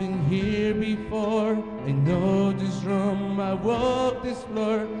I've been here before, I know this room, I walk this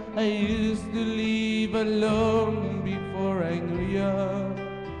floor. I used to live alone before I knew you.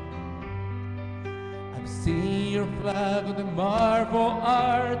 See your flag on the marble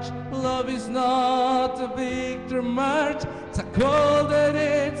arch. Love is not a victory march. It's a cold and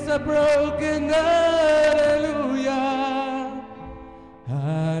it's a broken hallelujah.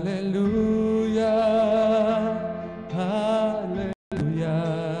 Hallelujah. Hallelujah.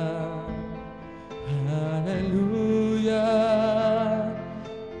 Hallelujah.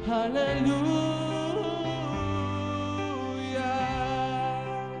 Hallelujah.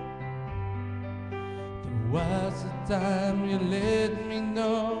 Was the time you let me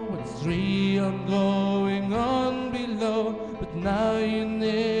know what's real going on below, but now you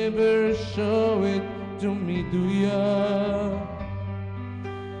never show it to me, do ya?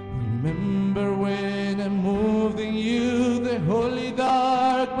 Remember when I moved in you, the holy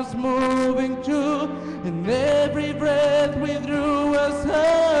dark was moving too, and every breath we drew was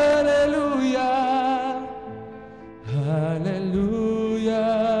hallelujah, hallelujah,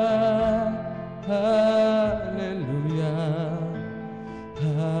 hallelujah,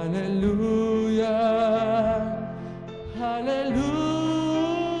 hallelujah, hallelujah.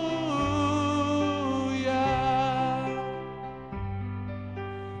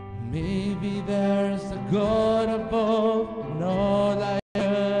 Maybe there's a God above, and all I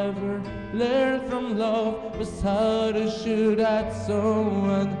ever learned from love was how to shoot at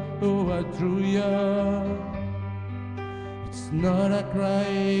someone who outdrew you. It's not a cry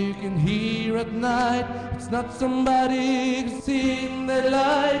you can hear at night. It's not somebody who's seen the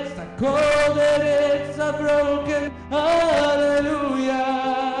light. It's a cold and it's a broken hallelujah.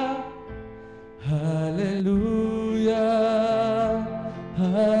 Hallelujah.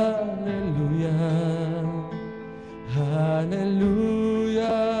 Hallelujah.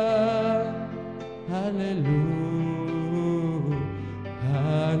 Hallelujah. Hallelujah. Hallelujah.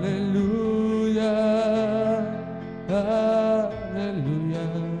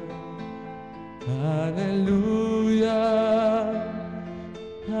 Hallelujah, hallelujah,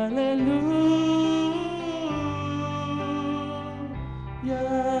 hallelujah.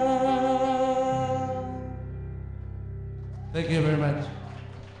 Thank you very much.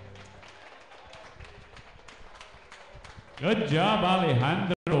 Good job,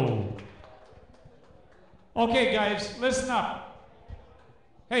 Alejandro. Okay, guys, listen up.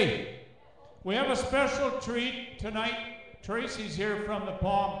 Hey, we have a special treat tonight. Tracy's here from the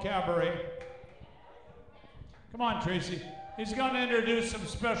Palm Cabaret. Come on, Tracy. He's going to introduce some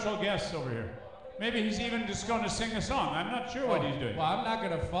special guests over here. Maybe he's even just going to sing a song. I'm not sure what he's doing. Well, I'm not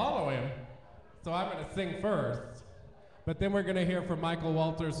going to follow him, so I'm going to sing first. But then we're going to hear from Michael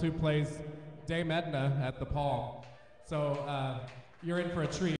Walters, who plays Dame Edna at the Palm. So you're in for a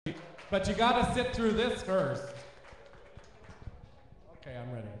treat. But you got to sit through this first. Okay,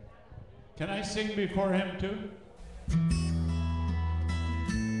 I'm ready. Can I sing before him too?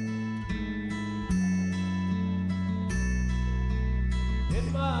 In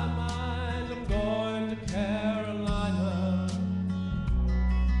my mind, I'm going to Carolina.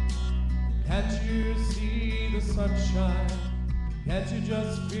 Can't you see the sunshine? Can't you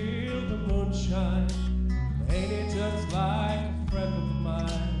just feel the moonshine? Ain't it just like a friend of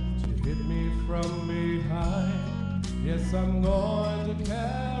mine to hit me from behind? Yes, I'm going to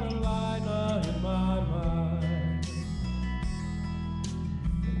Carolina in my mind.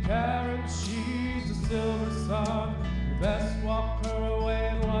 And Karen, she's a silver sun. You best walk her away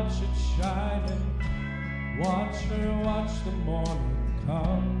and watch it shining. Watch her, watch the morning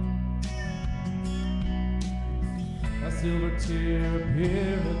come. A silver tear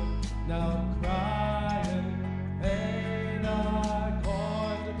appearing, now I'm crying. Ain't I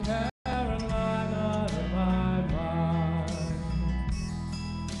going to Carolina in my mind?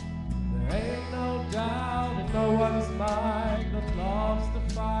 There ain't no doubt in no one's mind that love's the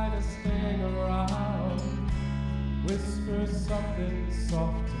finest thing around. Whisper something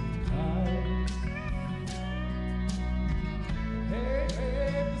soft and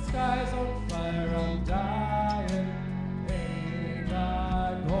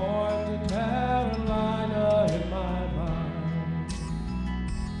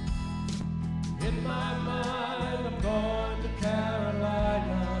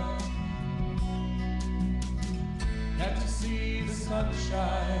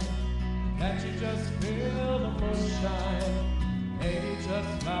sunshine? Can't you just feel the moonshine? Ain't he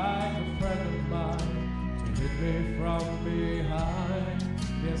just like a friend of mine to hit me from behind?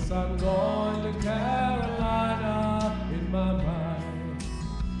 Yes, I'm going to Carolina in my mind.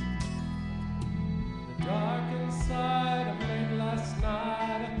 The dark inside of late last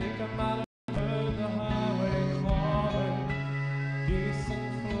night, I think I might have heard the highway calling.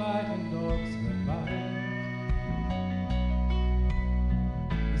 Decent flight and dogs went by.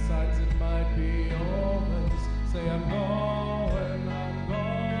 Besides, it might be omens. Say I'm going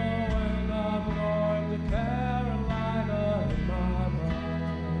to Carolina in my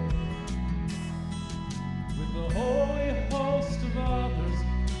mind. With the holy host of others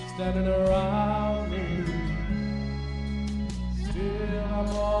standing around me, still I'm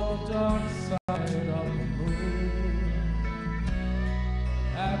on the dark side of the moon.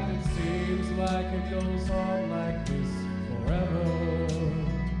 And it seems like it goes on like this forever.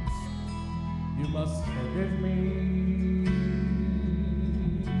 You must forgive me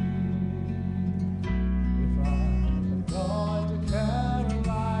if I'm going to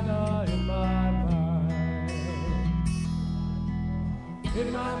Carolina in my mind. In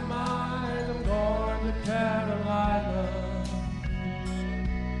my mind, I'm going to Carolina.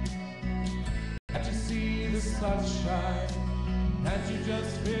 Can't you see the sunshine? Can't you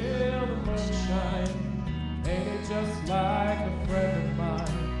just feel the moonshine? Ain't it just like a friend of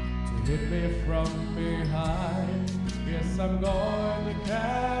mine to hit me from behind? Yes, I'm going to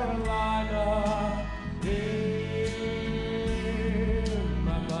Carolina in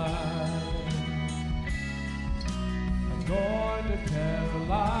my mind. I'm going to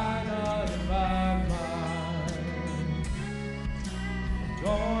Carolina in my mind. I'm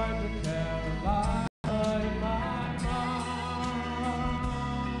going to Carolina in my mind.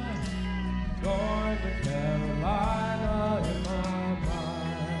 Going to Carolina in my mind.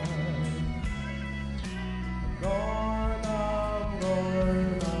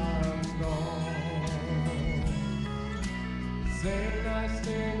 I'm gone. Say nice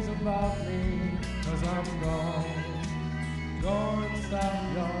things about me, 'cause I'm gone. Going south,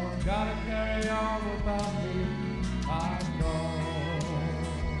 y'all. Gotta carry on without me. I'm gone.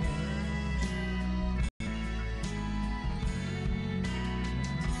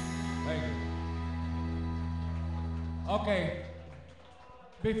 Thank you. Okay.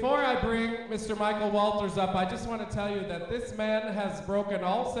 Before I bring Mr. Michael Walters up, I just want to tell you that this man has broken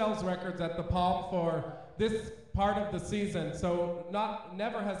all sales records at the Palm for this part of the season. So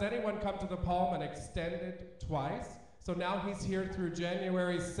never has anyone come to the Palm and extended twice. So now he's here through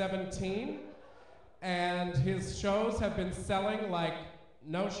January 17, and his shows have been selling like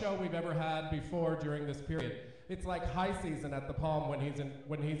no show we've ever had before during this period. It's like high season at the Palm when he's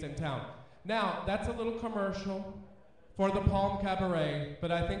in town. Now, that's a little commercial for the Palm Cabaret,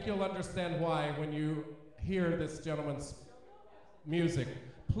 but I think you'll understand why when you hear this gentleman's music.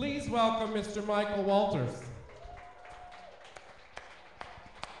 Please welcome Mr. Michael Walters.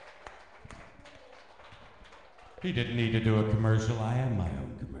 He didn't need to do a commercial. I am my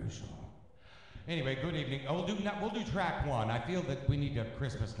own commercial. Anyway, good evening. We'll do track one. I feel that we need a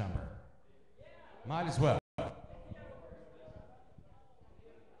Christmas number. Might as well.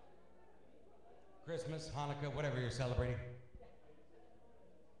 Christmas, Hanukkah, whatever you're celebrating.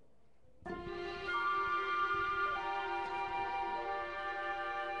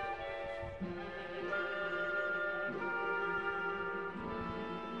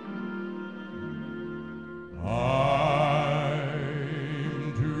 I'm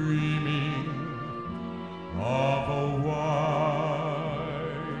dreaming of a white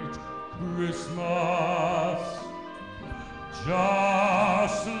Christmas,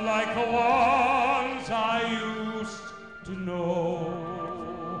 just like the ones I used to know,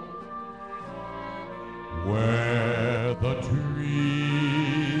 where the treetops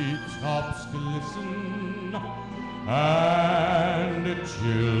glisten and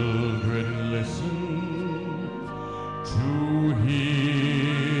children listen to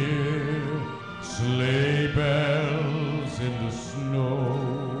hear sleigh bells in the snow.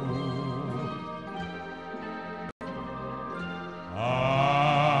 I'm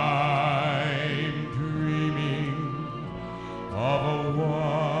dreaming of a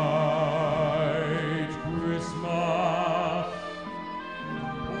white Christmas,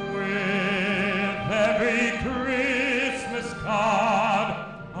 with every Christmas card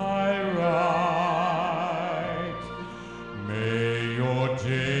I write. May your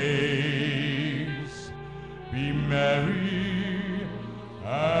days be merry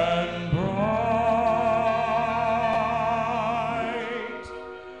and bright,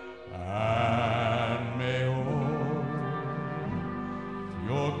 and may all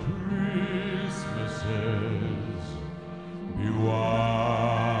your your Christmases be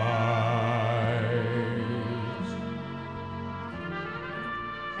white.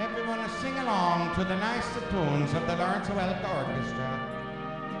 Everyone sing along to the nice tunes of the Lawrence Welk Orchestra.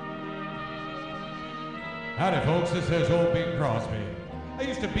 Howdy folks, this is old Bing Crosby. I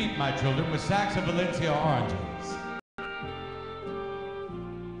used to beat my children with sacks of Valencia oranges.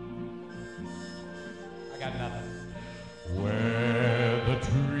 I got nothing. Where the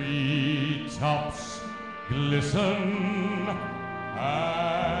treetops glisten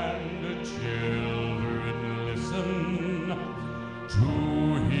and the children listen to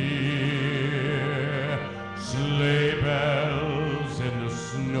hear sleigh bells in the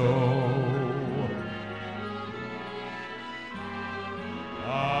snow.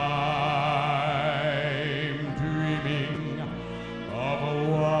 I'm dreaming of a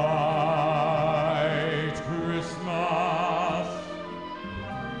white Christmas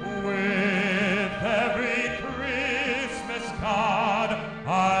with every Christmas card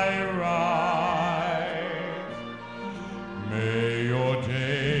I write. May your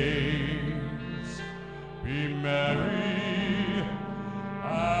days be merry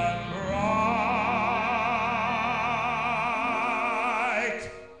and bright,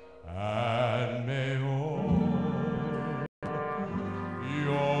 and may all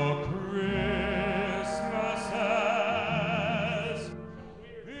your Christmases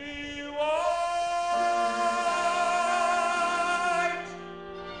be white.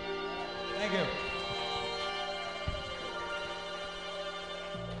 Thank you.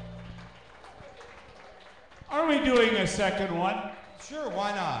 Are we doing a second one? Sure,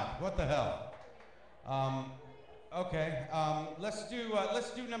 why not? What the hell? Okay, let's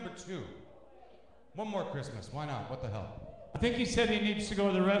do number 2. One more Christmas, why not? What the hell? I think he said he needs to go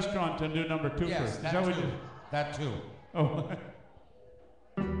to the restaurant and do number 2 Yes, first. Is that what too. you- That too. Oh.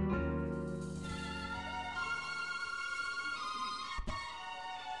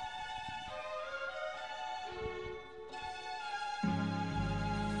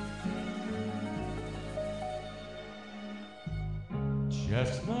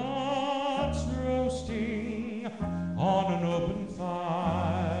 Chestnuts roasting on an open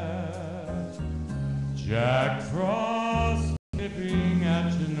fire, Jack Frost nipping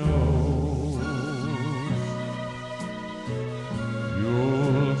at your nose,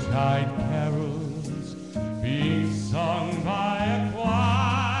 Yuletide carols being sung by a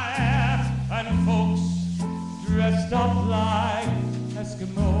choir, and folks dressed up like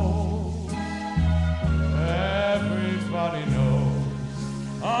Eskimos. Everybody knows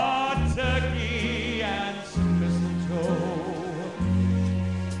a turkey and some mistletoe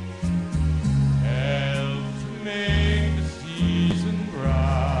help to make the season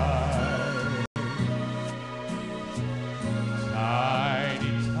bright.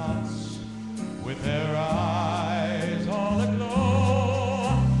 Tiny tots with their eyes all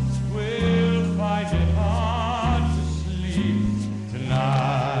aglow will find it hard to sleep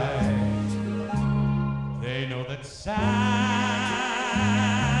tonight. They know that Santa's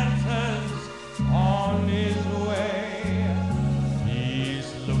on his way. He's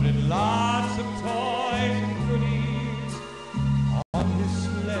loaded lots of toys and goodies on his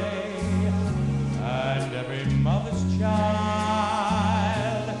sleigh, and every mother's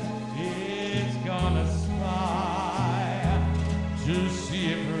child is gonna spy to see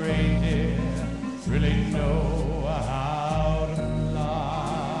if reindeer really know how to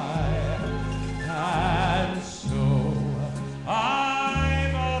fly. And so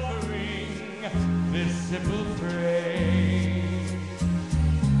I'm offering this simple phrase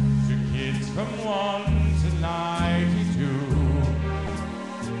to kids from 1 to 92.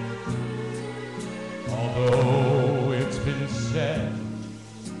 Although it's been said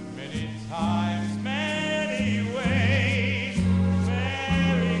many times, many ways,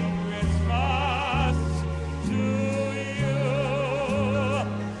 Merry Christmas to you.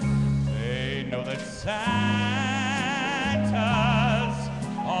 They know that Santa's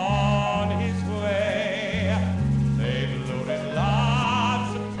on his way. They've loaded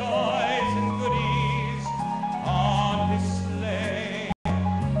lots of toys and goodies on his sleigh,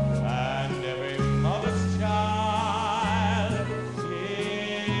 and every mother's child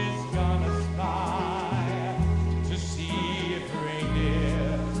is gonna spy to see if reindeer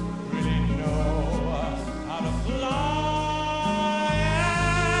really know how to fly.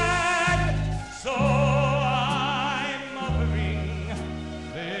 And so I'm offering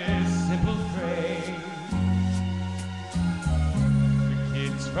this simple phrase to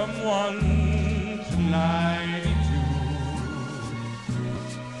kids from 1 to 92.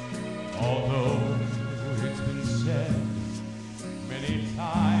 Although it's been said many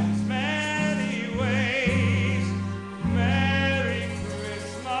times,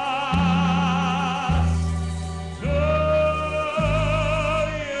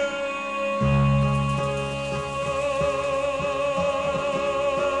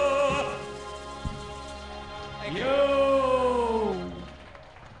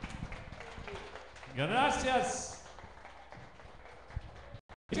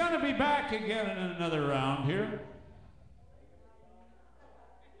 back again in another round here.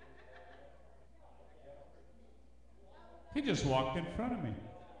 He just walked in front of me.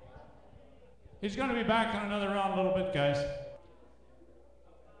 He's going to be back in another round a little bit, guys.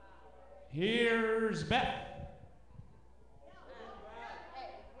 Here's Beth.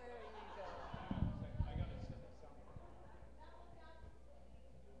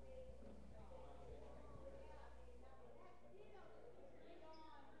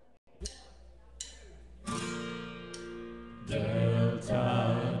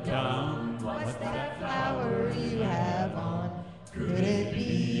 Delta Dawn, what's that flower you have on? Could it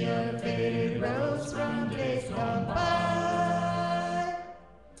be a faded rose from days gone by?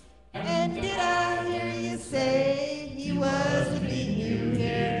 And did I hear you say he was to meet you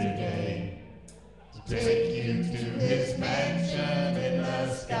here today, to take you to his mansion in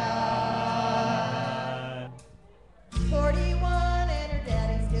the sky? 41 and her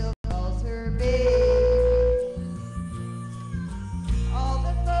daddy still calls her babe. All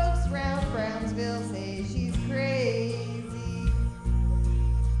the folks round Brownsville say she's crazy,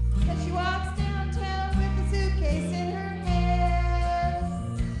 'cause she walks downtown with a suitcase in her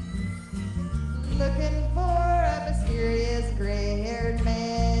hand, looking for a mysterious gray-haired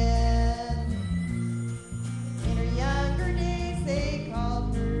man. In her younger days they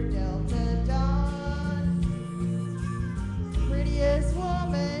called her Delta Dawn, prettiest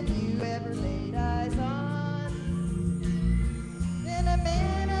woman you ever laid eyes on. Then a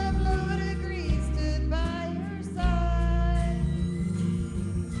man of low degree stood by her side,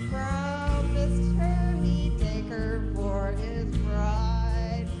 promised her he'd take her for his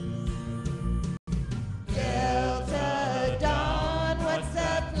bride. Delta Dawn, what's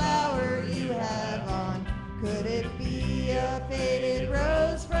that flower you have on? Could it be a faded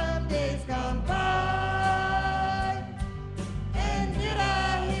rose from days gone by? And did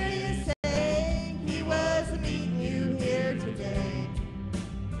I hear you say he was meeting you here today,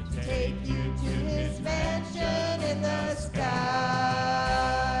 to take you to his mansion in the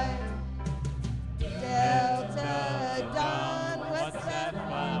sky? Delta Dawn, what's that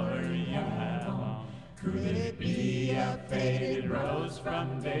flower you have on? Could it be a faded rose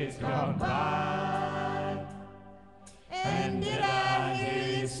from days gone by? And did I hear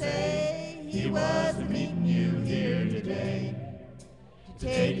you say he was meeting you here today, to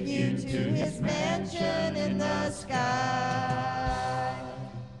take you to his mansion in the sky?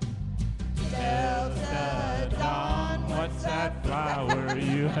 Delta Dawn, what's that flower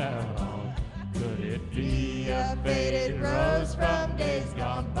you have on? Could it be a faded rose from days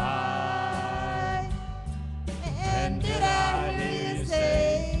gone by? And did I hear you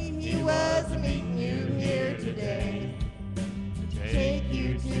say he was meeting you here today, to take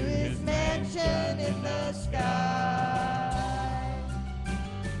you to his mansion in the sky?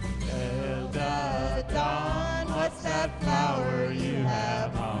 Delta Dawn, what's that flower you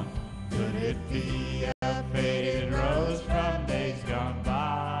have on? Could it be a faded rose from days gone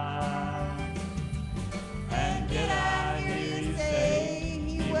by? And did I hear you say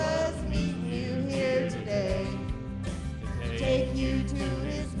he was meeting you here today, to take you to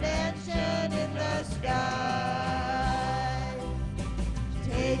his mansion in the sky? To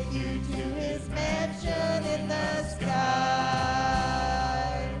take you to his mansion in the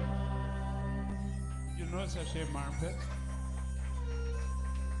sky. You notice I shaved my armpits?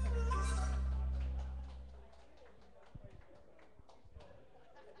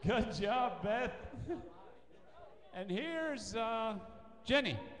 Good job, Beth. And here's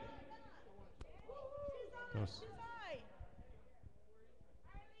Jenny. Close.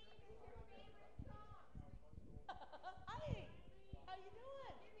 Hi, how you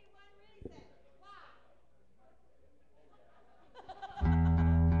doing? Give me one reason. Why?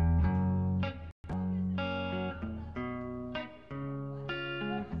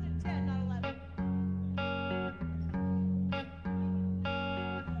 10, not 11.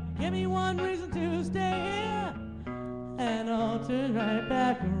 Give me one reason to stay here, and I'll turn right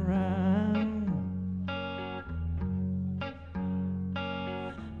back around.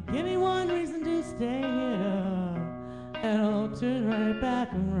 Give me one reason to stay here, and I'll turn right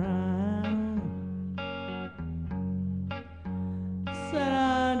back around. Said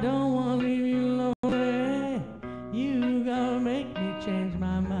I don't want to leave you lonely, you gotta make me change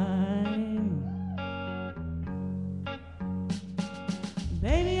my mind.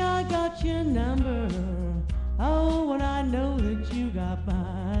 Baby, I got your number, oh, and I know that you got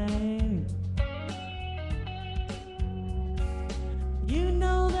mine. You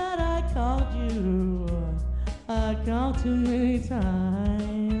know that I called you, I called too many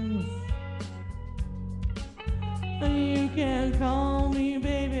times. You can call me,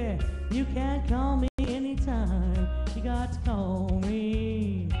 baby, You can't call me anytime, you got to call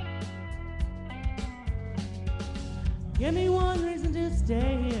me. Give me one reason to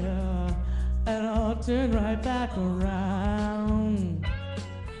stay here, and I'll turn right back around.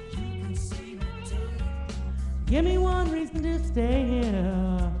 Give me one reason to stay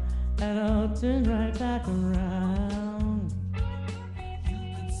here, and I'll turn right back around.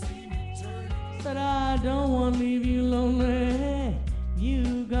 Said I don't want to leave you lonely,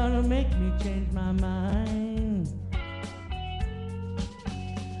 you gotta make me change my mind.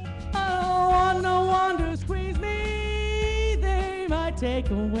 I don't want no one to squeeze me, they might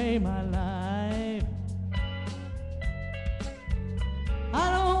take away my life. I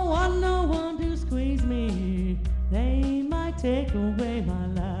don't want no one to squeeze me, they might take away my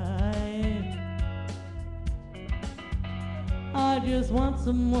life. I just want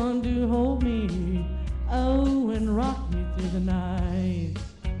someone to hold me, oh, and rock me through the night.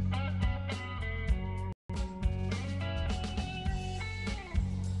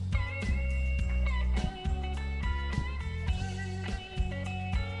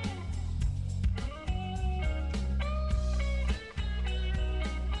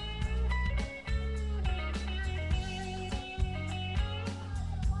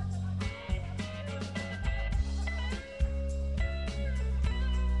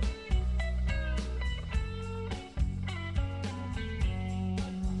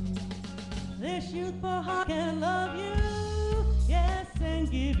 This youthful heart can love you, yes, and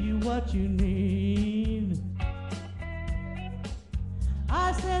give you what you need.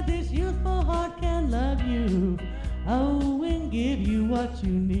 I said this youthful heart can love you, oh, and give you what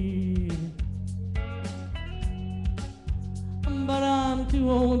you need. But I'm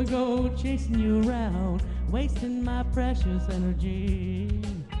too old to go chasing you around, wasting my precious energy.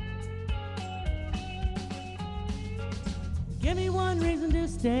 Give me one reason to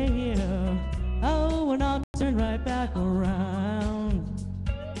stay here, oh, and I'll turn right back around.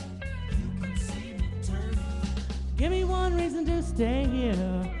 Give me one reason to stay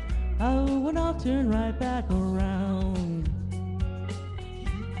here, oh, and I'll turn right back around.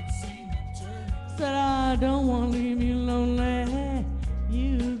 Said I don't want to leave you lonely,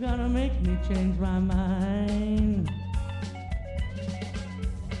 you gotta make me change my mind.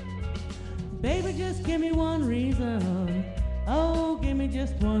 Baby, just give me one reason, oh, give me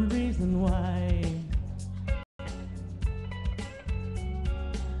just one reason why.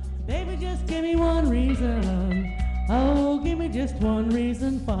 Baby, just give me one reason, oh, give me just one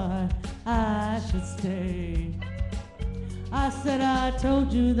reason why I should stay. I said I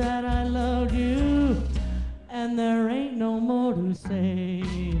told you that I loved you, and there ain't no more to say.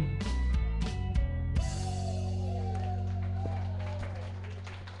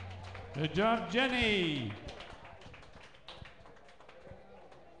 Good job, Jenny.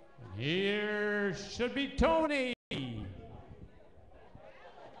 Here should be Tony.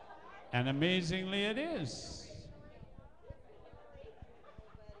 And amazingly it is.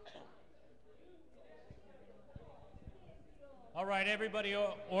 All right, everybody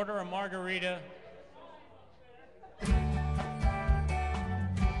order a margarita.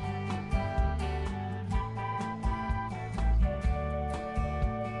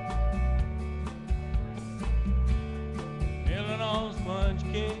 Feeling on sponge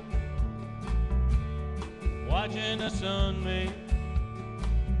cake, watching the sun make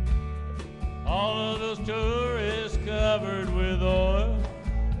all of those tourists covered with oil,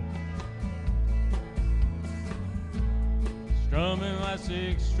 strumming my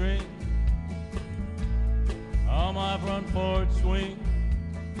sixth string on my front porch swing.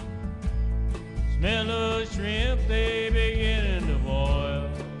 Smell of shrimp, they beginning to boil.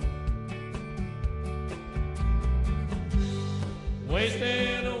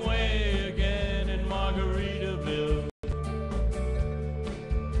 Wasting away again in Margaritaville,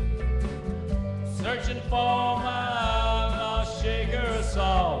 searching for my lost shaker of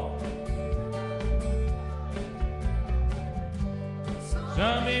salt.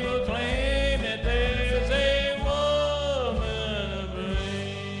 Some people claim that there's a woman to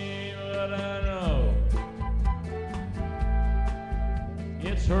blame, but I know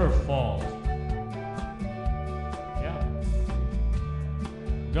it's her fault. Yeah.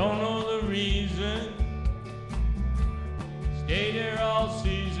 Don't know the reason. Stayed there all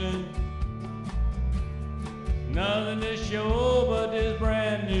season. Nothing to show but this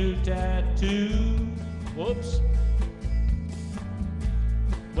brand new tattoo. Whoops.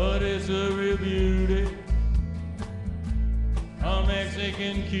 But it's a real beauty, a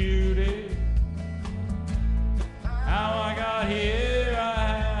Mexican cutie. How I got here,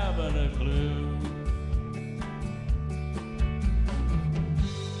 I haven't a clue.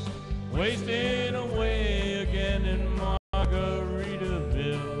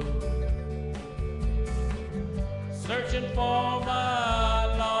 searching for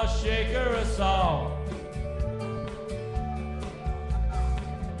my lost shaker of salt.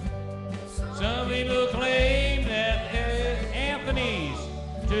 Some people claim that Anthony's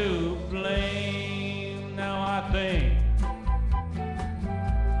to blame. Now I think,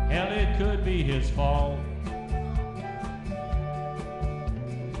 hell, it could be his fault.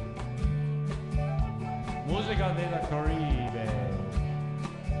 Música de la Caribe.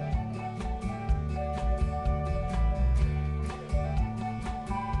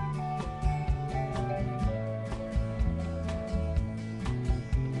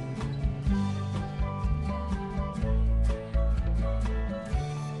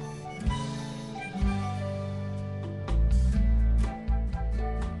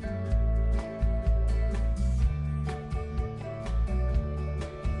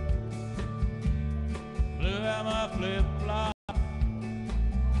 My flip-flop,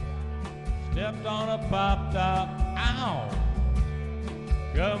 stepped on a pop top, ow,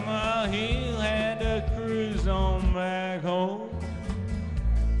 got my heel, had to cruise on back home.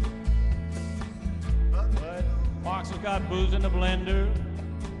 But Fox has got booze in the blender,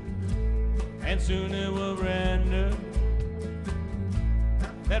 and soon it will render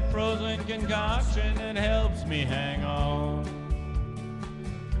that frozen concoction that helps me hang on.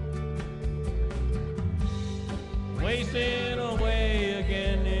 Wasting away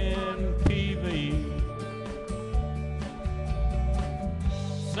again in PV,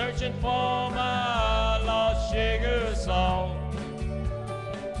 searching for my lost sugar of salt.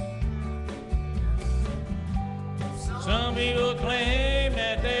 Some people claim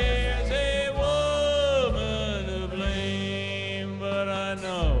that there's a woman to blame, but I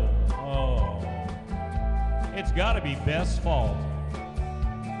know, oh, it's gotta be Beth's fault.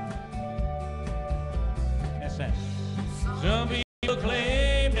 That's it. Some people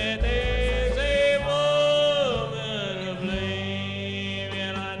claim that there's a woman to blame,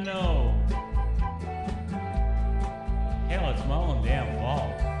 and I know, hell, it's my own damn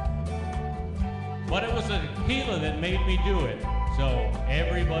fault. But it was the tequila that made me do it. So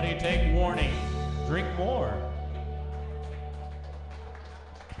everybody take warning, drink more.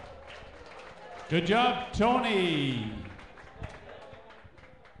 Good job, Tony.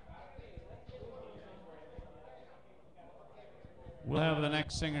 We'll have the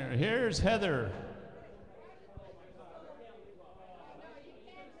next singer. Here's Heather.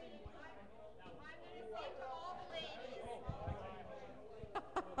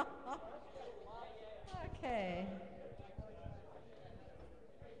 Okay.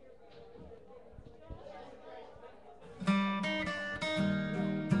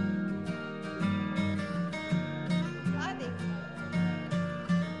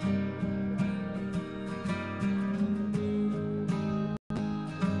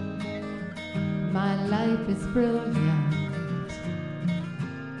 My life is brilliant.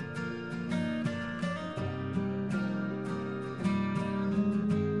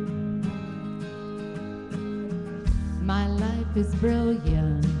 My life is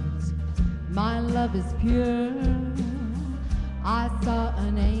brilliant. My love is pure. I saw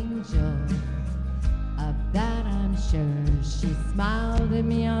an angel, of that I'm sure. She smiled at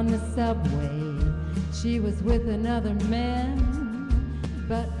me on the subway. She was with another man,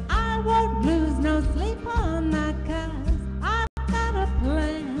 but I won't lose no sleep on that, 'cause I've got a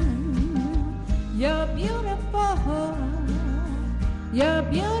plan. You're beautiful, you're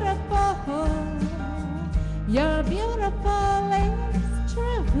beautiful, you're beautiful, it's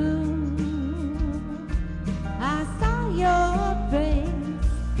true. I saw your face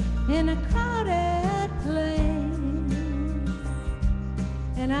in a crowded place,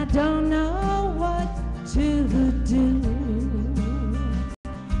 and I don't know what to do,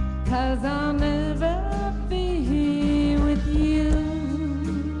 'cause I'll never be with you.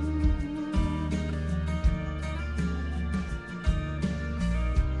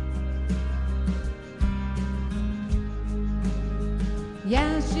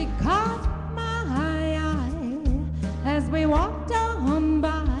 Yeah, she caught my eye as we walked on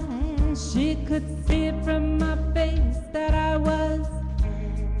by. She could see it from my face that I was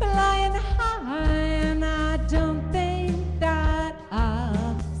flying high, and I don't think that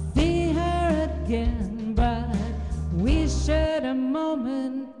I'll see her again, but we shared a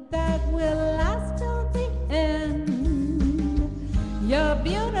moment that will last till the end. You're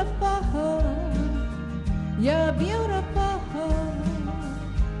beautiful, you're beautiful,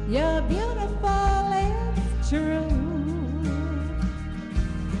 you're beautiful, it's true.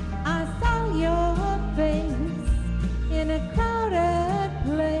 I saw your face in a crowded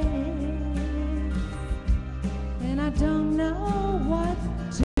place, and I don't know what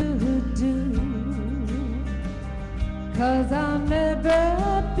to do, 'cause I'll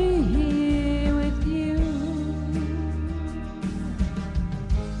never be here with you.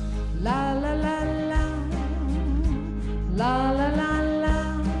 La la la la, la la la la,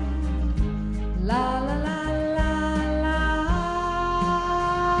 la la la la la.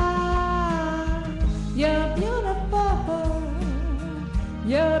 You're beautiful,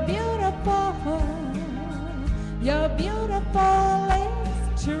 you're beautiful, you're beautiful,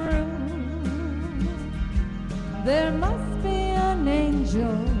 it's true. There must be an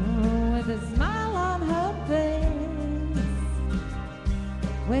angel with a smile on her face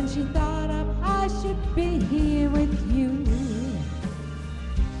when she thought of I should be here with you.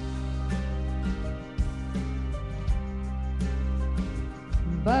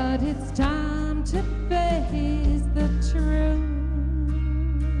 But it's time to face the truth.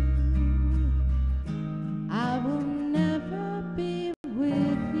 I will never be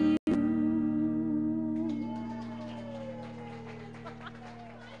with you.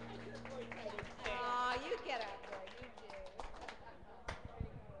 Aw, you get up there, you do.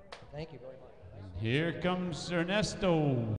 Thank you very much. Here comes Ernesto.